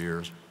or 3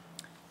 years.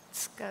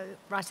 Let's go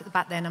right at the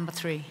back there, number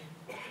 3.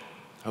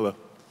 Hello.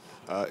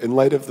 In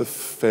light of the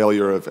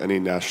failure of any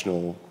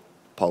national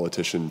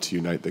politician to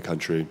unite the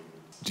country,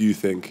 do you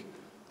think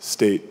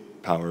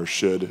state power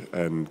should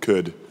and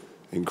could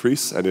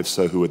increase? And if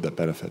so, who would that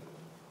benefit?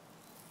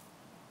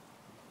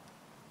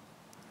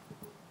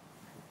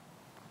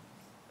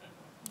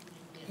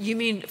 You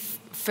mean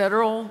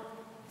federal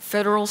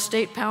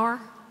state power?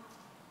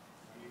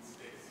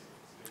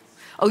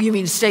 Oh, you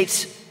mean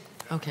states?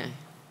 Okay.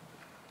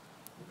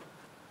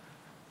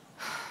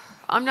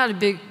 I'm not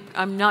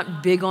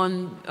big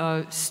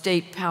on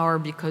state power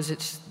because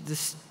it's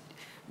this.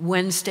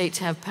 When states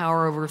have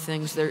power over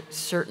things, there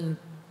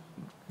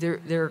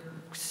are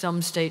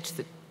some states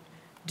that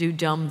do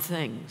dumb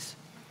things.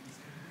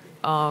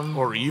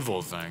 Or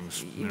evil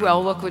things.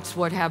 Well, look what's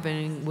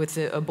happening with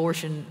the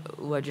abortion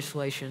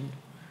legislation.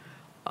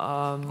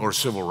 Or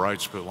civil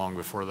rights, but long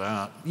before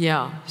that.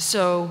 Yeah,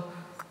 so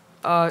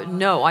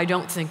no, I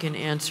don't think an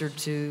answer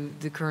to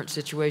the current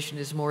situation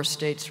is more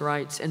states'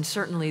 rights. And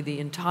certainly the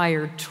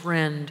entire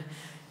trend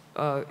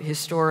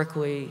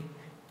historically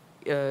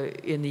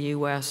in the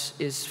US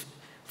is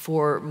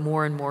for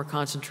more and more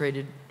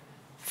concentrated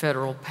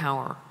federal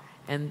power.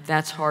 And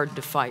that's hard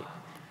to fight.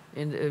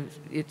 And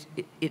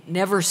it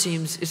never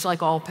seems, it's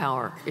like all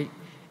power,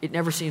 it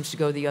never seems to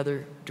go the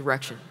other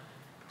direction.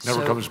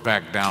 Never comes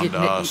back down to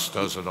us,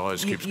 does it?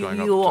 Always keeps going up to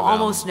them. You will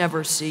almost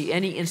never see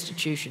any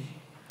institution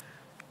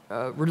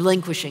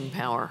relinquishing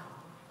power.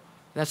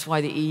 That's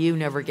why the EU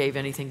never gave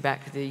anything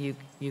back to the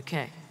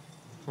UK,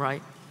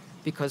 right?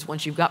 Because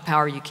once you've got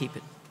power, you keep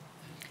it.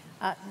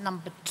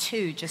 Number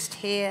 2, just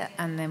here,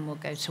 and then we'll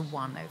go to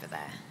 1 over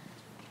there.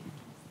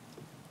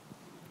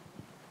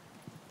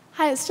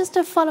 Hi, it's just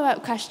a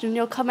follow-up question on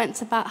your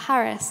comments about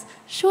Harris.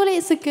 Surely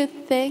it's a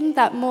good thing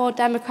that more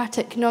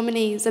Democratic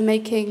nominees are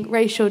making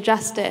racial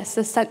justice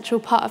a central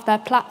part of their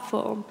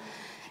platform.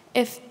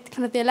 If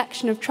kind of the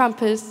election of Trump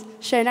has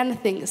shown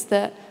anything, it's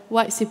that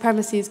white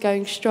supremacy is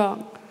going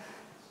strong.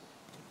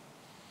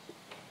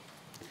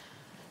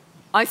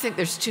 I think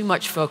there's too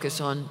much focus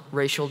on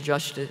racial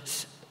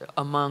justice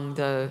among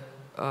the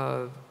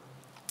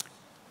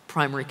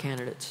primary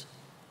candidates.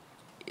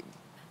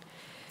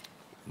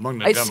 Among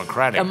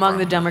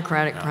the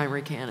Democratic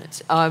primary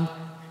candidates.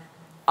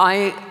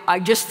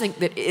 I just think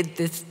that at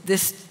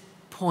this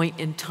point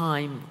in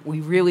time,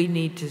 we really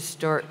need to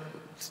start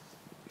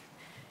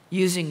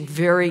using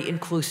very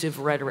inclusive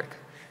rhetoric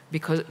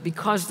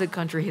because the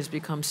country has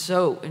become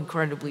so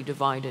incredibly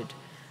divided.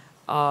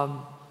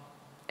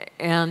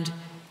 And,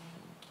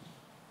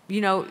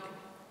 you know,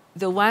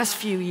 the last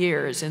few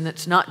years, and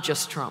it's not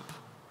just Trump,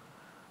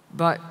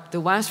 but the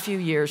last few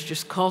years,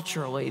 just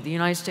culturally, the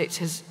United States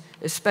has,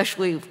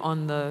 especially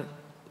on the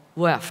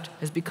left,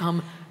 has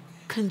become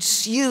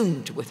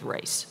consumed with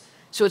race.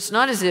 So it's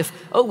not as if,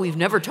 oh, we've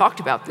never talked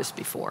about this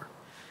before.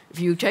 If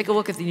you take a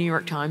look at the New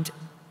York Times,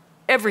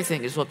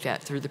 everything is looked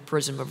at through the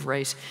prism of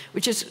race,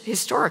 which is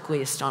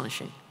historically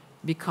astonishing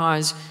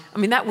because, I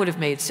mean, that would have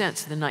made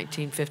sense in the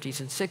 1950s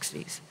and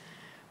 60s.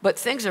 But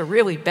things are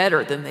really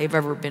better than they've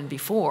ever been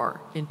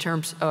before in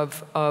terms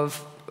of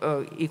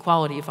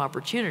equality of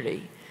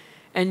opportunity.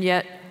 And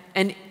yet,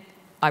 and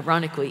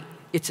ironically,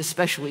 it's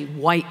especially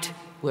white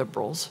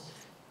liberals,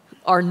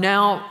 are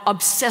now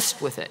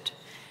obsessed with it.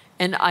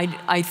 And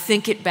I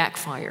think it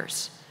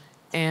backfires.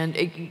 And,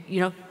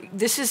 you know,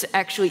 this is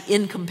actually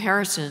in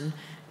comparison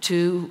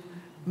to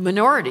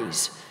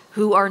minorities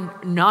who are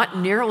not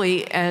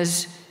nearly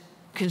as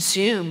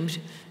consumed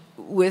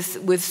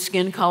with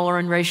skin color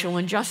and racial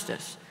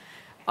injustice.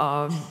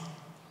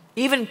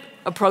 Even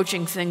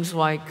approaching things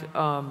like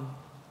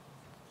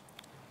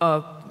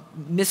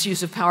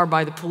misuse of power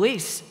by the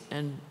police.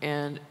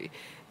 And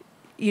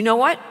you know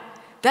what?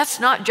 That's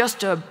not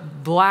just a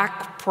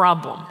black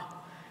problem.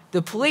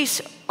 The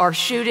police are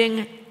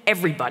shooting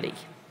everybody.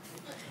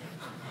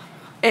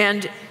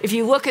 And if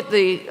you look at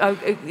the,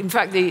 in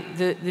fact,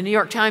 the New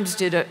York Times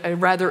did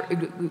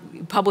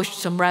published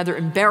some rather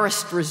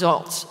embarrassed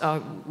results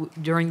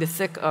during the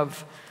thick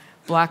of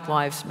Black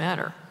Lives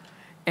Matter,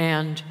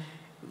 and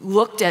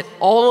looked at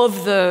all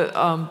of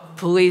the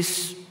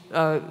police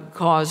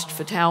caused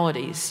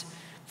fatalities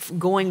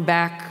going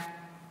back,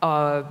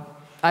 I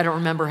don't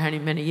remember how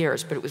many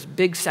years, but it was a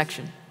big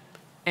section.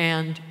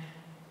 And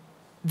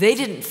they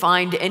didn't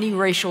find any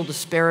racial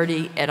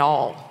disparity at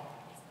all,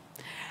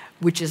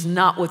 which is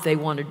not what they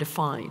wanted to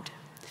find.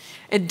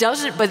 It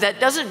doesn't, but that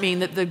doesn't mean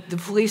that the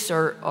police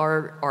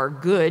are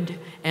good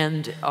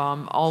and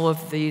all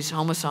of these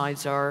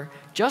homicides are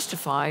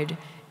justified.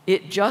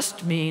 It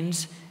just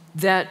means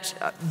that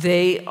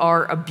they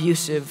are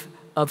abusive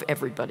of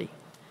everybody.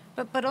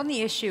 But on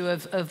the issue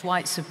of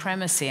white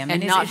supremacy, I mean,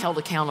 and not held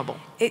accountable.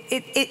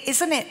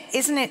 Isn't it?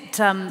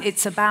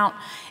 It's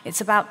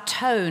about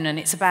tone, and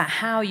it's about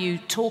how you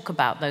talk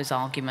about those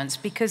arguments.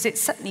 Because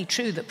it's certainly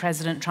true that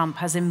President Trump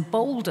has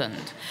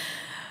emboldened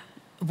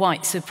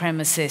white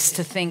supremacists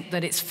to think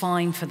that it's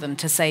fine for them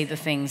to say the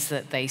things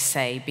that they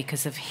say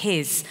because of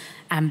his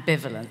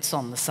ambivalence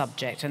on the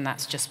subject, and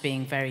that's just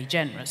being very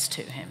generous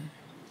to him.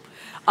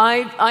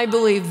 I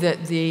believe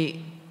that the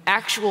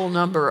actual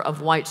number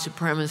of white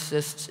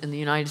supremacists in the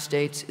United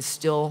States is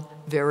still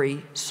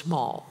very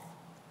small.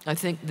 I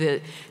think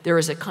that there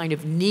is a kind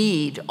of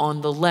need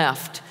on the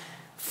left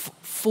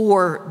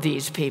for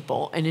these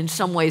people, and in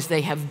some ways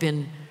they have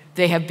been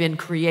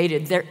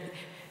created. The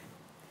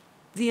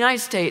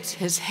United States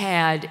has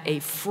had a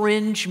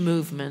fringe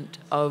movement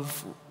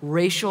of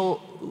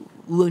racial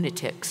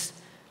lunatics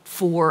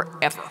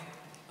forever,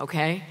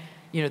 okay?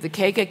 you know, the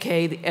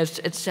KKK,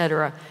 et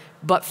cetera.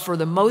 But for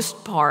the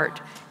most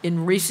part,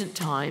 in recent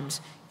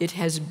times, it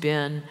has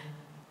been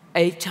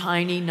a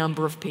tiny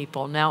number of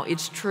people. Now,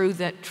 it's true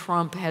that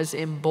Trump has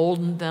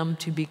emboldened them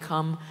to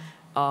become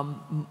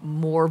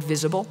more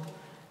visible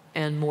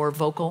and more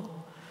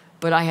vocal,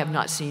 but I have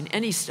not seen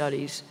any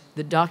studies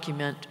that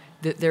document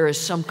that there is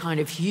some kind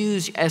of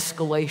huge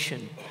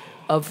escalation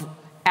of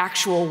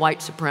actual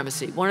white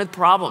supremacy. One of the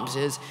problems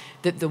is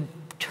that the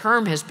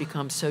term has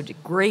become so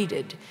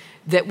degraded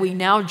that we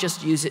now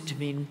just use it to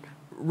mean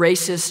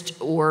racist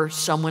or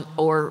someone,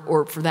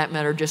 or for that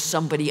matter, just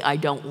somebody I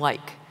don't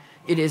like.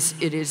 It is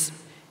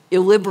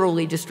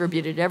illiberally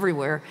distributed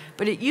everywhere,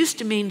 but it used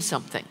to mean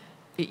something.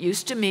 It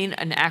used to mean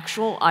an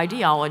actual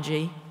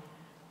ideology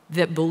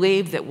that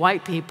believed that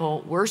white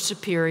people were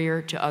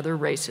superior to other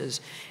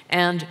races.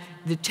 And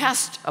the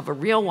test of a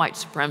real white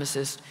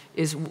supremacist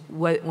is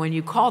when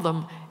you call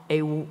them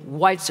a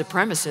white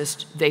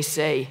supremacist, they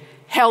say,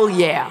 hell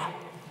yeah.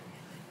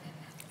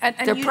 And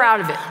they're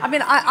proud of it. I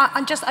mean,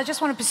 I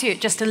just want to pursue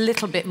it just a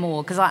little bit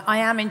more, because I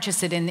am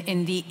interested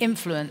in the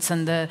influence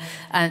and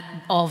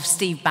of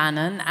Steve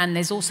Bannon, and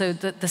there's also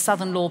the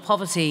Southern Law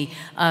Poverty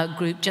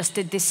group just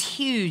did this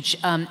huge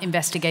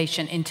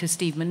investigation into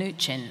Steve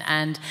Mnuchin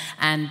and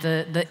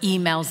the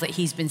emails that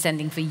he's been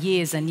sending for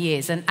years and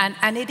years,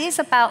 and it is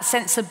about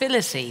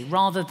sensibility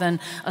rather than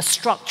a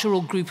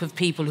structural group of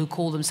people who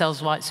call themselves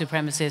white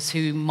supremacists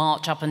who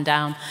march up and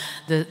down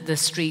the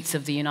streets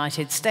of the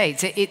United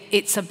States.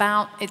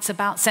 It's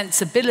about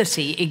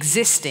sensibility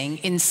existing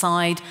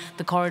inside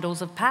the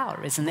corridors of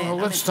power, isn't it? Well,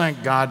 let's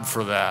thank God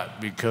for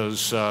that,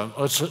 because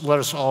let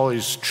us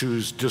always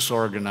choose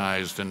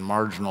disorganized and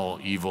marginal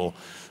evil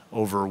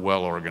over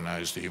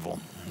well-organized evil.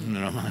 You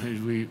know,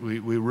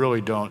 we really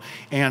don't.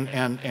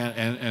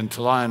 And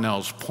to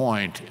Lionel's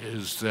point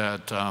is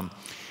that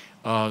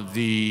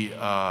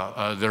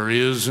there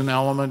is an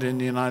element in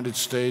the United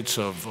States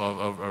of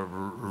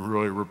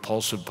really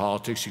repulsive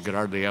politics. You could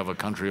hardly have a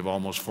country of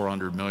almost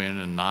 400 million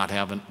and not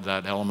have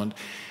that element.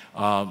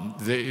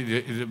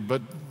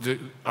 But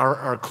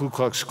our Ku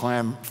Klux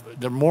Klan,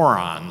 they're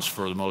morons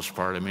for the most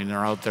part. I mean,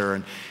 they're out there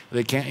and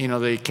they can't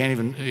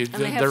even. And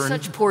they have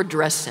such poor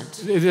dress sense.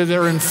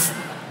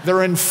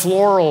 They're in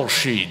floral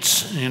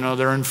sheets, you know.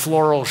 They're in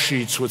floral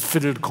sheets with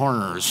fitted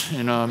corners,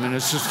 you know. I mean,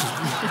 it's just,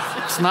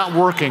 it's not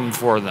working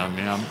for them,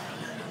 you know.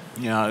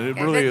 Yeah, it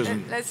really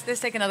isn't. Let's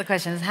take another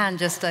question. There's a hand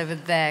just over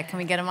there. Can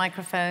we get a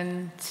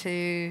microphone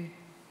to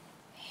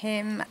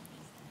him?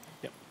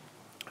 Yep.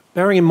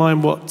 Bearing in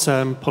mind what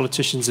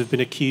politicians have been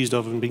accused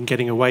of and been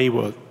getting away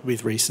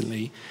with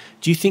recently,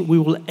 do you think we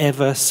will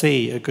ever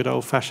see a good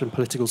old-fashioned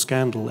political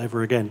scandal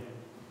ever again?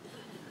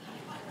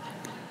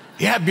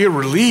 Yeah, it'd be a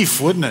relief,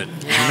 wouldn't it?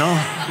 You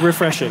know,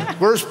 refreshing.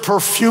 Where's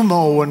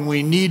Perfumo when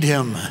we need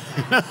him?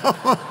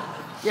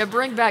 Yeah,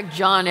 bring back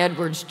John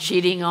Edwards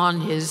cheating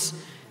on his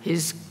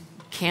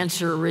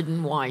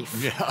cancer-ridden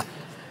wife. Yeah,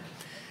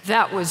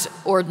 that was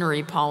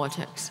ordinary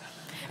politics.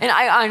 And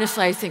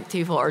I think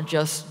people are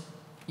just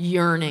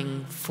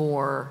yearning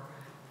for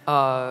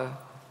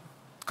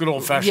good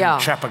old-fashioned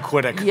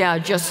Chappaquiddick. Yeah,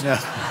 just. Yeah.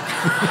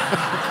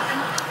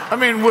 I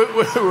mean,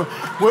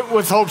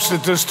 with hopes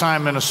that this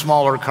time in a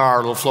smaller car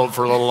it'll float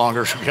for a little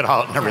longer, she'll get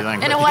out and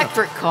everything. An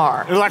electric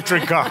car.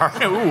 Electric car.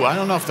 Ooh, I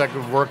don't know if that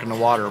could work in the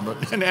water,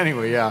 but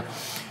anyway, yeah.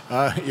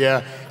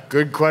 Yeah,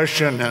 good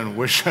question, and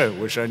wish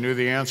I knew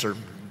the answer.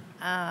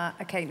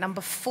 Okay, number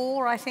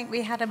 4, I think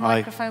we had a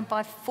microphone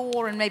by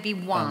 4 and maybe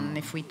 1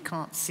 if we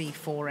can't see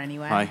 4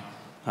 anywhere.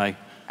 Hi.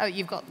 Oh,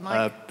 you've got the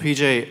mic.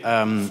 PJ,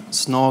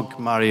 Snog,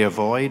 Marry,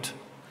 Avoid.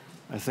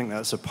 I think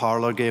that's a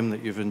parlor game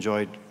that you've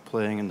enjoyed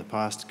playing in the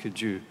past.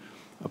 Could you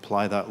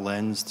apply that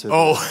lens to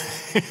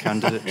the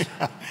candidate?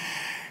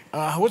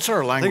 What's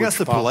our language? I think that's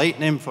the polite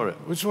name for it.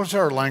 What's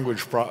our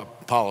language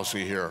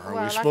policy here?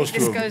 Are we supposed I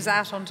think this goes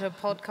out onto a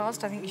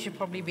podcast. I think you should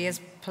probably be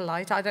as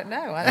polite. I don't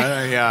know.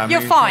 Yeah,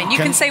 you're fine. You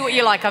can say what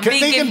you like. I'm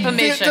being given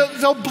permission.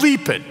 They'll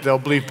bleep it. They'll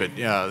bleep it.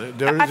 Yeah.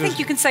 I think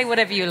you can say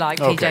whatever you like,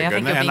 PJ. Okay, I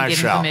think you're being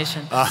given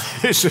permission.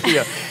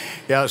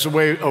 Yeah, it's a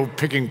way of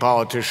picking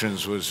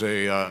politicians. It was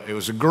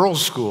a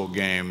girls' school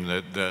game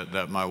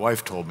that my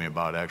wife told me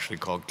about, actually,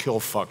 called Kill,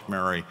 Fuck,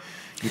 Marry.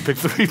 You pick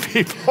 3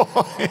 people.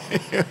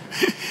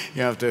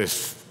 You have to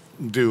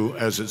do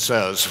as it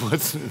says.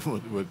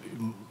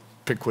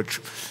 Pick which.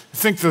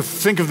 Think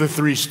of the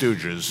 3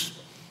 Stooges.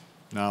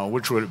 Now,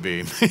 which would it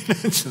be?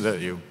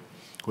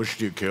 Which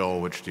do you kill?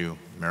 Which do you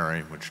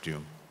marry? Which do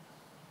you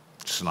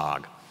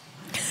snog?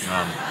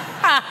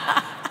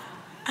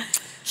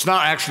 It's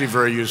not actually a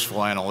very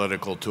useful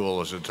analytical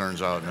tool, as it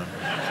turns out.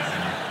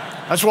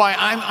 That's why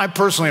I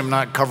personally am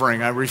not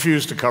covering. I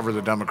refuse to cover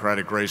the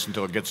Democratic race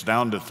until it gets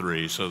down to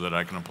 3, so that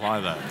I can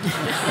apply that.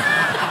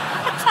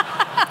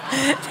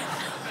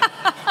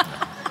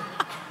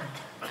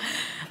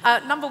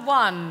 Number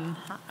 1,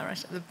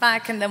 right at the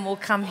back, and then we'll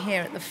come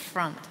here at the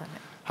front, I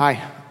think.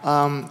 Hi.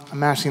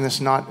 I'm asking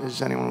this not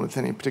as anyone with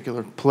any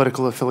particular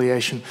political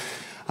affiliation,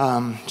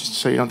 just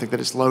so you don't think that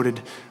it's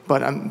loaded,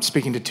 but I'm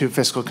speaking to 2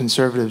 fiscal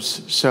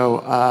conservatives.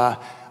 So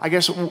I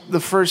guess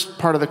the first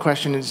part of the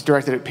question is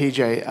directed at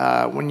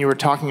PJ. When you were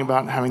talking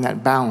about having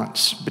that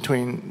balance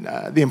between,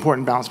 the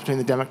important balance between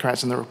the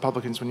Democrats and the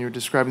Republicans, when you were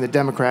describing the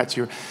Democrats,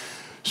 you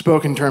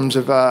spoke in terms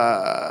of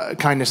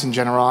kindness and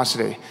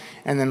generosity.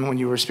 And then when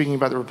you were speaking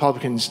about the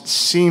Republicans, it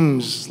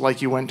seems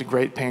like you went to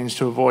great pains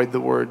to avoid the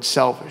word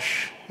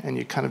selfish, and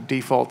you kind of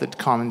defaulted to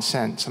common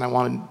sense. And I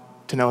wanted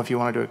to know if you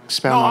wanted to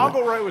expound on that. No,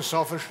 I'll go right with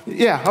selfish.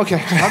 Yeah,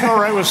 okay. I'll go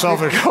right with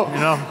selfish, you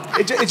know.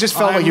 It just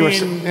felt like you were,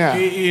 yeah.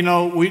 You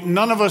know,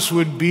 none of us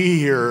would be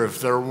here if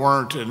there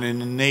weren't an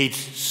innate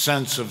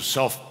sense of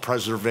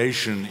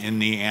self-preservation in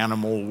the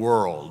animal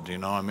world, you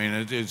know. I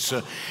mean,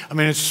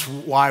 it's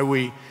why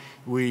we,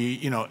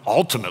 you know,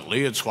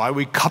 ultimately, it's why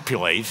we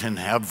copulate and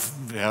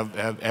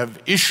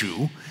have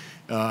issue,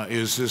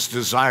 is this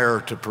desire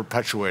to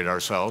perpetuate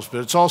ourselves. But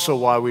it's also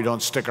why we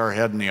don't stick our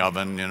head in the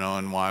oven, you know,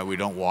 and why we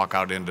don't walk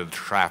out into the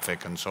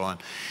traffic and so on.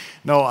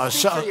 No,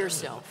 speak for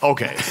yourself.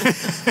 Okay.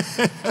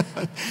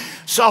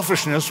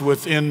 Selfishness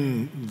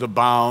within the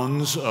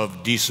bounds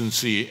of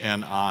decency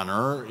and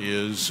honor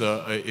is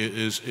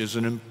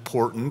an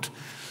important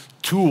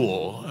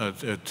tool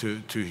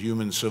to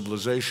human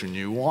civilization.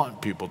 You want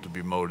people to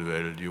be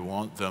motivated. You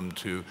want them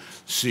to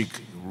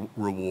seek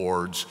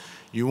rewards.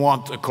 You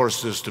want, of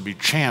course, this to be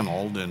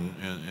channeled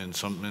in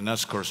some, and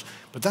that's, of course,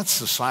 but that's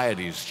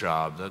society's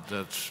job.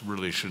 That's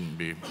really shouldn't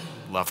be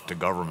left to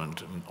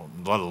government,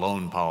 let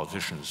alone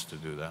politicians, to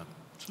do that.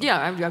 So.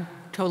 Yeah, I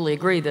totally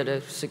agree that a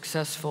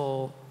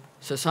successful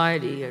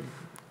society, a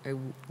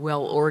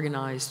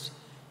well-organized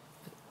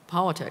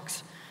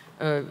politics,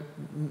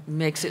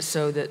 makes it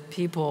so that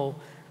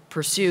people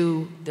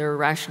pursue their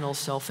rational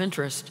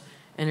self-interest,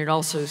 and it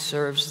also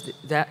serves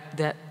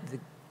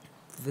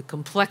the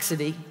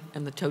complexity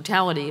and the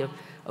totality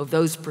of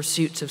those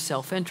pursuits of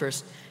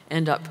self-interest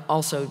end up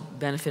also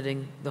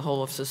benefiting the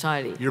whole of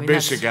society. Your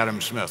basic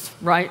Adam Smith.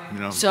 Right. You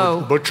know,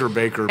 so, butcher,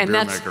 baker, beer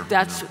maker.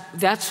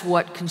 That's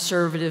what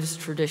conservatives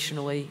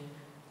traditionally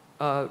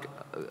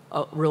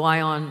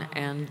rely on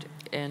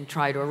and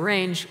try to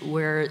arrange,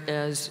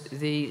 whereas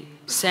the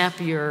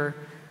sappier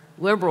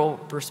liberal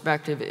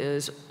perspective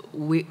is,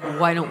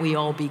 why don't we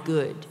all be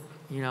good,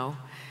 you know,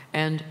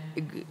 and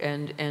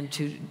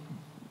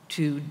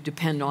to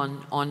depend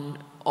on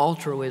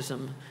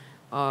altruism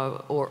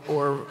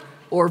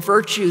or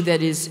virtue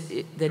that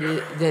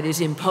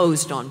is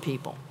imposed on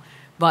people.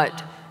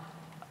 But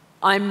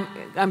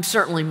I'm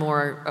certainly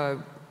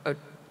more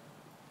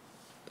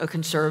a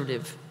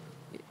conservative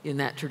in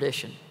that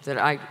tradition. That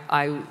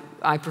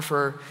I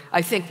prefer.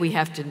 I think we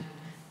have to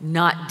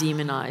not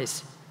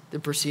demonize the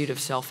pursuit of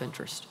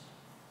self-interest.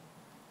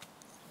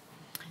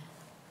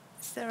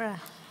 Is there a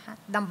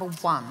number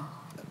one?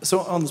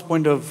 So on this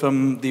point of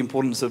the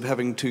importance of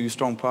having two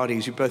strong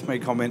parties, you both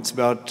made comments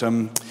about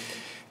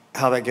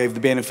how that gave the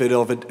benefit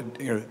of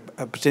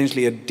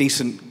potentially a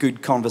decent,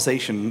 good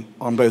conversation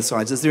on both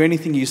sides. Is there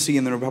anything you see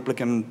in the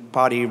Republican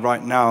Party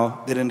right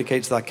now that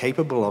indicates they're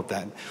capable of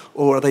that?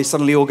 Or are they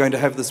suddenly all going to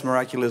have this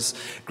miraculous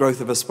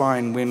growth of a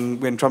spine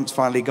when Trump's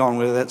finally gone,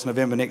 whether that's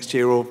November next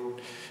year or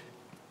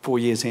 4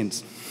 years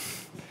hence?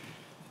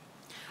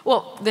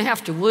 Well, they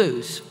have to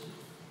lose.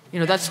 You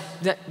know,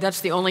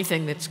 that's the only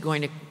thing that's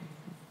going to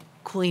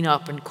clean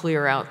up and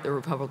clear out the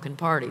Republican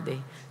Party.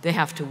 They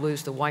have to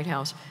lose the White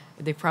House.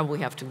 They probably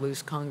have to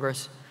lose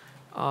Congress,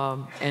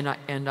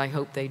 and I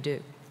hope they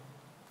do.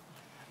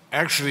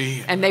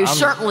 Actually, and they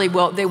certainly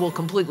will. They will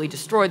completely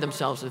destroy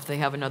themselves if they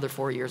have another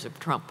 4 years of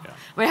Trump. Yeah.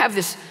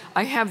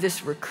 I have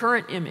this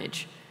recurrent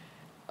image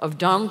of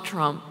Donald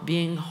Trump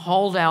being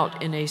hauled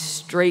out in a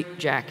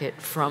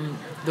straitjacket from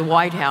the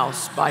White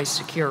House by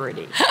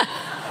security.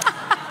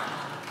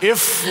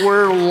 If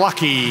we're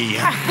lucky.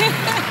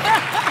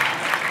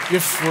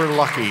 If we're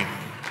lucky.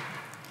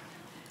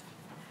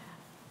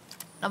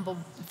 Number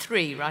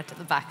 3, right at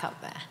the back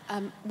up there.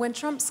 When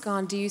Trump's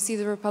gone, do you see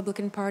the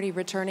Republican Party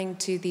returning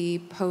to the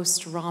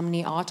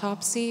post-Romney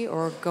autopsy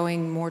or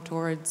going more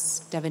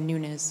towards Devin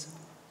Nunes?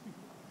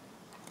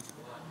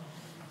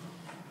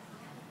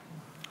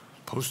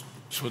 What was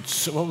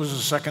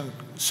the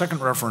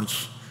second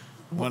reference?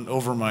 Went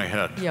over my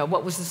head. Yeah,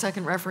 what was the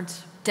second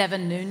reference?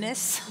 Devin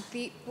Nunes?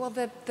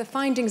 The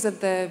findings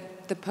of the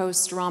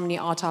post-Romney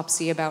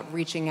autopsy about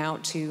reaching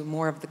out to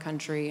more of the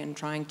country and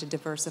trying to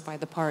diversify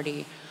the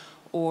party,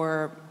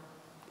 or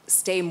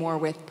stay more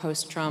with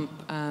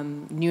post-Trump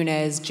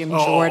Nunes, Jim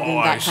Jordan,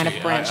 that kind of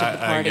branch of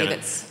the party.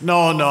 That's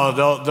no.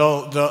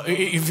 They'll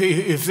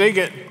if they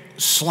get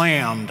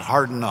slammed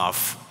hard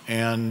enough,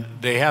 and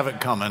they have it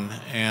coming,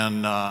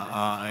 and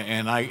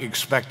I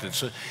expect it.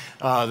 So,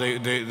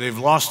 they've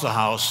lost the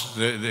House.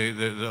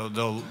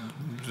 They'll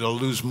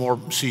lose more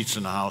seats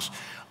in the House.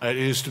 It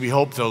is to be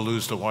hoped they'll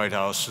lose the White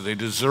House. They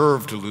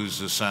deserve to lose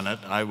the Senate.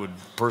 I would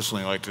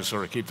personally like to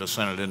sort of keep the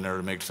Senate in there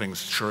to make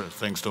sure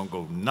things don't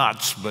go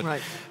nuts. But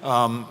right.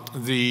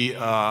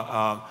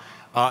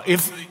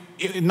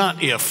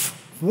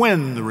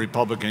 When the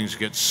Republicans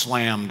get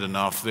slammed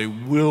enough, they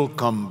will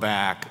come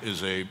back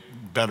as a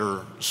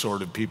better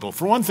sort of people.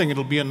 For one thing,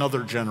 it'll be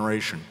another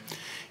generation.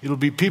 it'll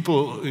be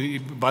people,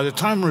 by the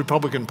time the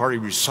Republican Party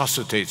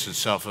resuscitates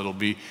itself, it'll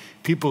be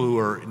people who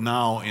are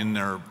now in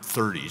their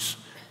 30s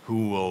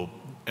who will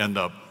end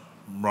up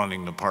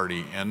running the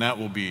party, and that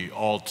will be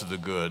all to the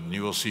good. And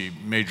you will see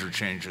major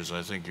changes.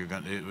 I think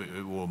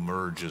it will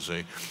emerge as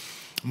a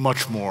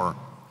much more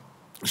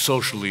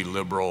socially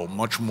liberal,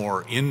 much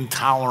more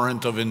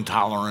intolerant of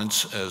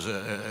intolerance,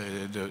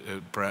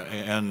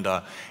 and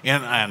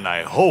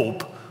I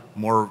hope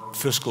more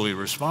fiscally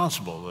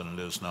responsible than it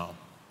is now.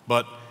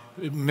 But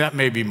that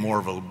may be more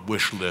of a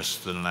wish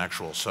list than an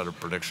actual set of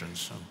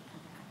predictions. So.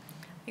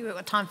 I think we've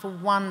got time for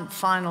one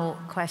final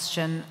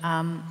question.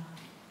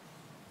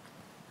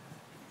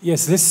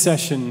 Yes, this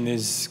session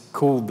is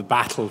called the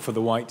Battle for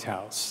the White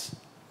House,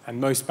 and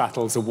most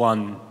battles are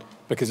won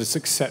because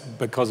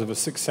of a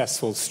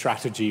successful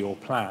strategy or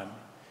plan.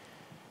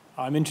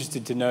 I'm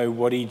interested to know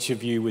what each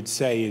of you would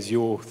say is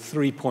your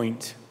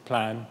three-point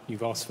plan.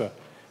 You've asked for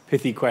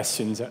pithy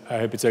questions. I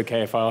hope it's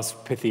okay if I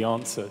ask pithy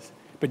answers.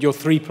 But your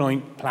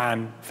three-point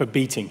plan for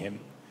beating him.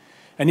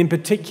 And in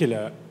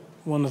particular,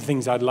 one of the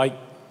things I'd like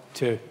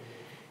to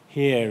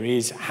hear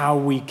is how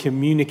we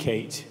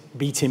communicate,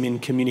 beat him in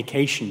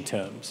communication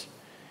terms.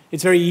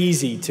 It's very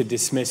easy to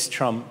dismiss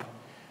Trump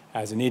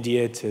as an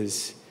idiot,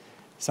 as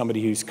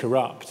somebody who's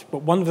corrupt.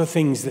 But one of the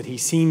things that he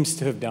seems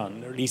to have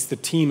done, or at least the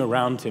team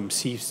around him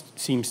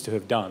seems to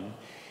have done,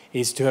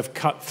 is to have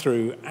cut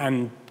through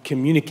and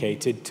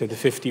communicated to the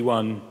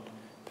 51%.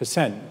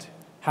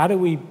 How do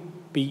we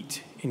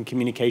beat, in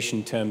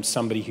communication terms,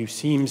 somebody who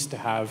seems to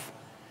have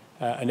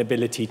an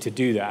ability to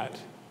do that?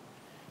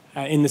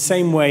 In the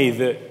same way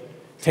that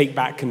take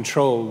back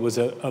control was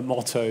a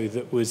motto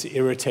that was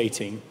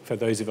irritating for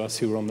those of us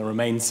who were on the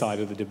Remain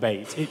side of the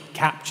debate. It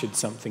captured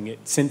something,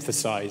 it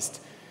synthesized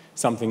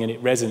something, and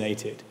it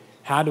resonated.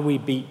 How do we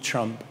beat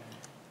Trump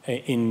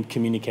in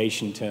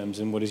communication terms,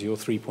 and what is your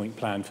three-point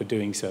plan for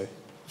doing so?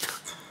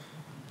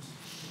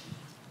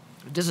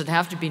 Does it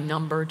have to be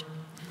numbered?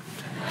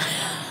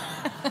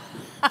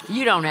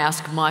 You don't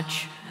ask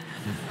much.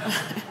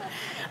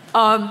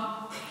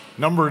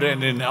 Numbered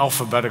and in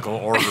alphabetical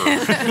order.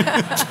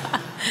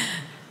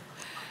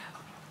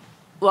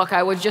 Look,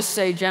 I would just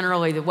say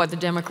generally that what the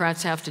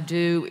Democrats have to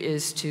do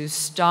is to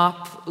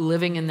stop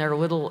living in their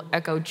little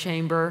echo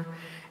chamber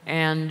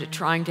and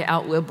trying to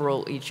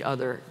out-liberal each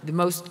other. The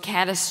most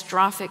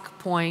catastrophic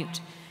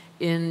point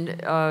in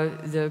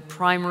the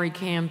primary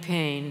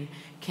campaign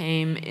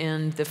came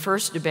in the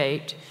first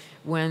debate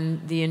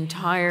when the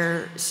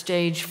entire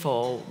stage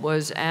full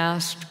was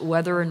asked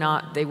whether or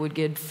not they would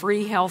give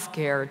free health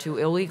care to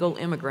illegal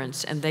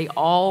immigrants, and they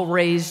all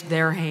raised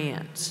their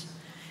hands.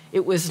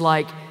 It was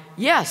like,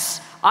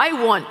 yes,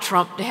 I want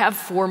Trump to have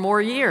 4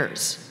 more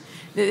years.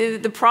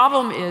 The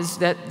problem is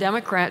that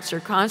Democrats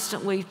are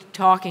constantly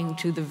talking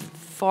to the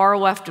far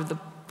left of the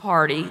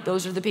party.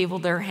 Those are the people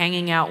they're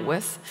hanging out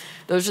with.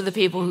 Those are the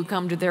people who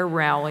come to their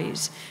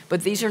rallies.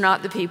 But these are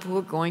not the people who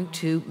are going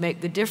to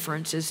make the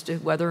difference as to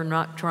whether or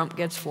not Trump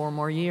gets 4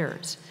 more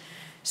years.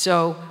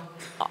 So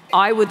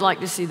I would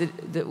like to see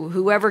that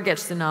whoever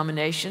gets the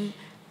nomination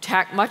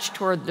tack much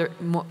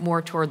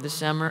more toward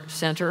the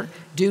center.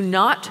 Do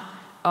not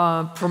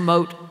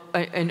promote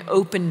an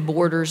open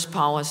borders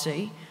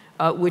policy,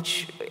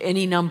 which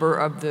any number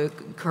of the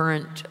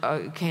current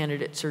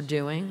candidates are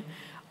doing.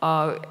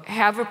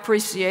 Have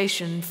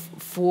appreciation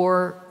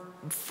for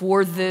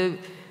the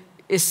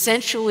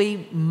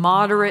essentially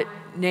moderate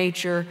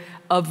nature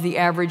of the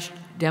average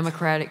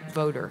Democratic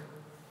voter.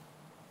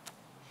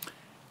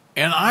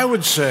 And I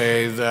would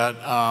say that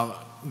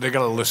they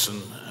got to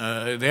listen.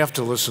 They have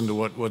to listen to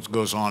what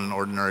goes on in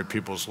ordinary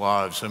people's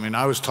lives. I mean,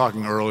 I was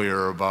talking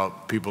earlier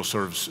about people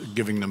sort of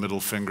giving the middle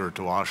finger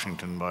to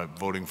Washington by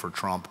voting for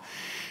Trump.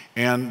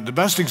 And the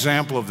best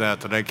example of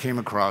that I came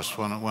across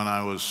when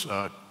I was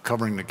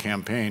covering the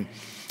campaign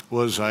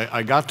was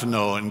I got to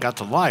know and got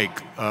to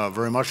like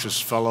very much this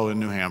fellow in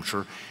New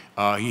Hampshire.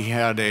 He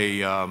had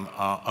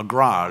a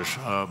garage,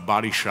 a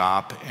body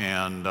shop,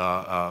 and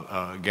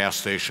a gas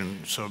station,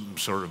 some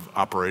sort of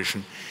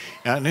operation,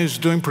 and he was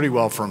doing pretty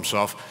well for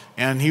himself.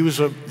 And he was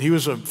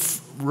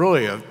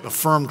really a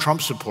firm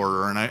Trump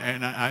supporter. And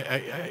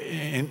I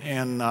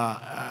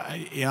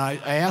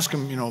asked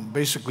him,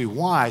 basically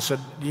why. I said,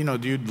 do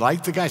you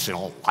like the guy? He said, I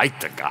don't like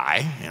the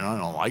guy. I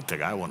don't like the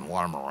guy. I wouldn't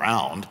want him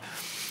around.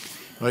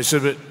 But I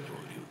said, but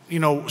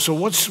so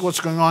what's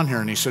going on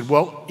here? And he said,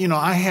 well,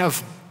 I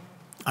have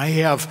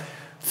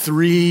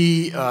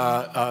 3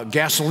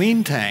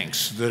 gasoline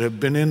tanks that have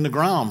been in the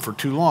ground for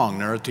too long.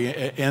 They're at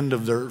the end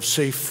of their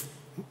safe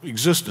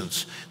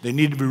existence. They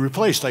need to be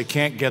replaced. I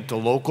can't get the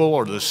local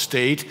or the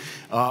state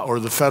or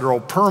the federal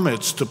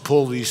permits to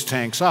pull these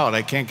tanks out.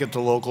 I can't get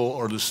the local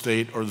or the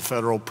state or the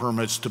federal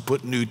permits to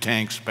put new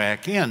tanks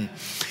back in.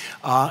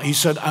 He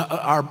said,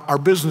 our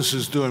business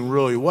is doing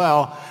really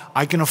well.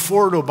 I can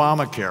afford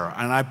Obamacare,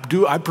 and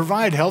I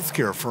provide health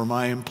care for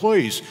my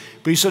employees.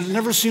 But he said, it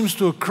never seems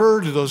to occur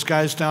to those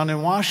guys down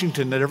in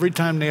Washington that every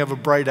time they have a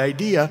bright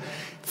idea,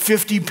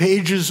 50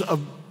 pages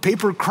of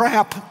paper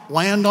crap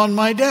land on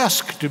my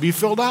desk to be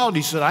filled out.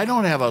 He said, I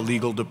don't have a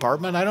legal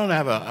department. I don't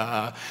have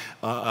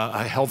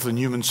a health and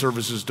human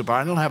services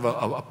department. I don't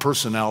have a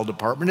personnel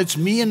department. It's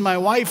me and my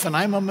wife, and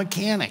I'm a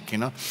mechanic, you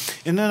know.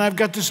 And then I've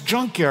got this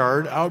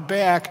junkyard out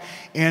back,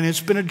 and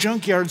it's been a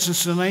junkyard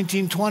since the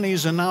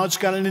 1920s, and now it's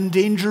got an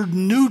endangered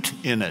newt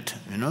in it,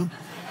 you know.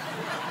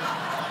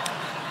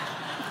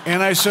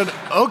 And I said,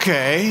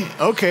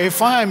 okay,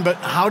 fine, but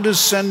how does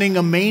sending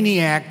a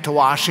maniac to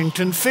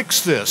Washington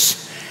fix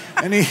this?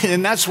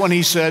 And that's when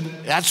he said,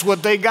 that's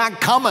what they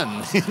got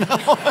coming, you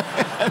know?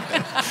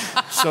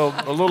 So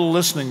a little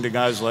listening to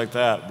guys like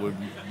that would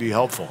be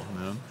helpful, you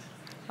know?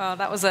 Well,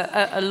 that was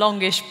a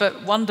longish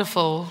but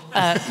wonderful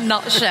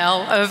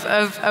nutshell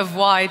of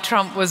why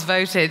Trump was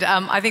voted.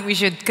 I think we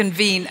should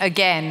convene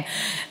again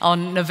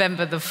on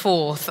November the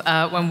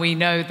 4th when we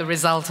know the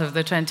result of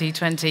the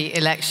 2020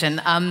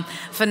 election.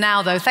 For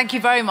now, though, thank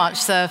you very much,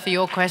 sir, for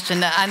your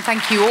question, and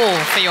thank you all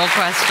for your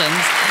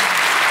questions.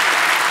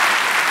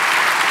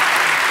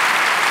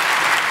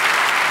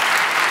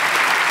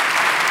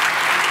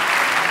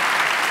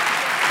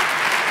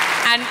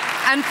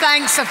 And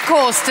thanks, of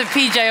course, to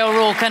PJ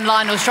O'Rourke and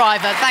Lionel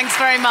Shriver. Thanks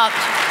very much.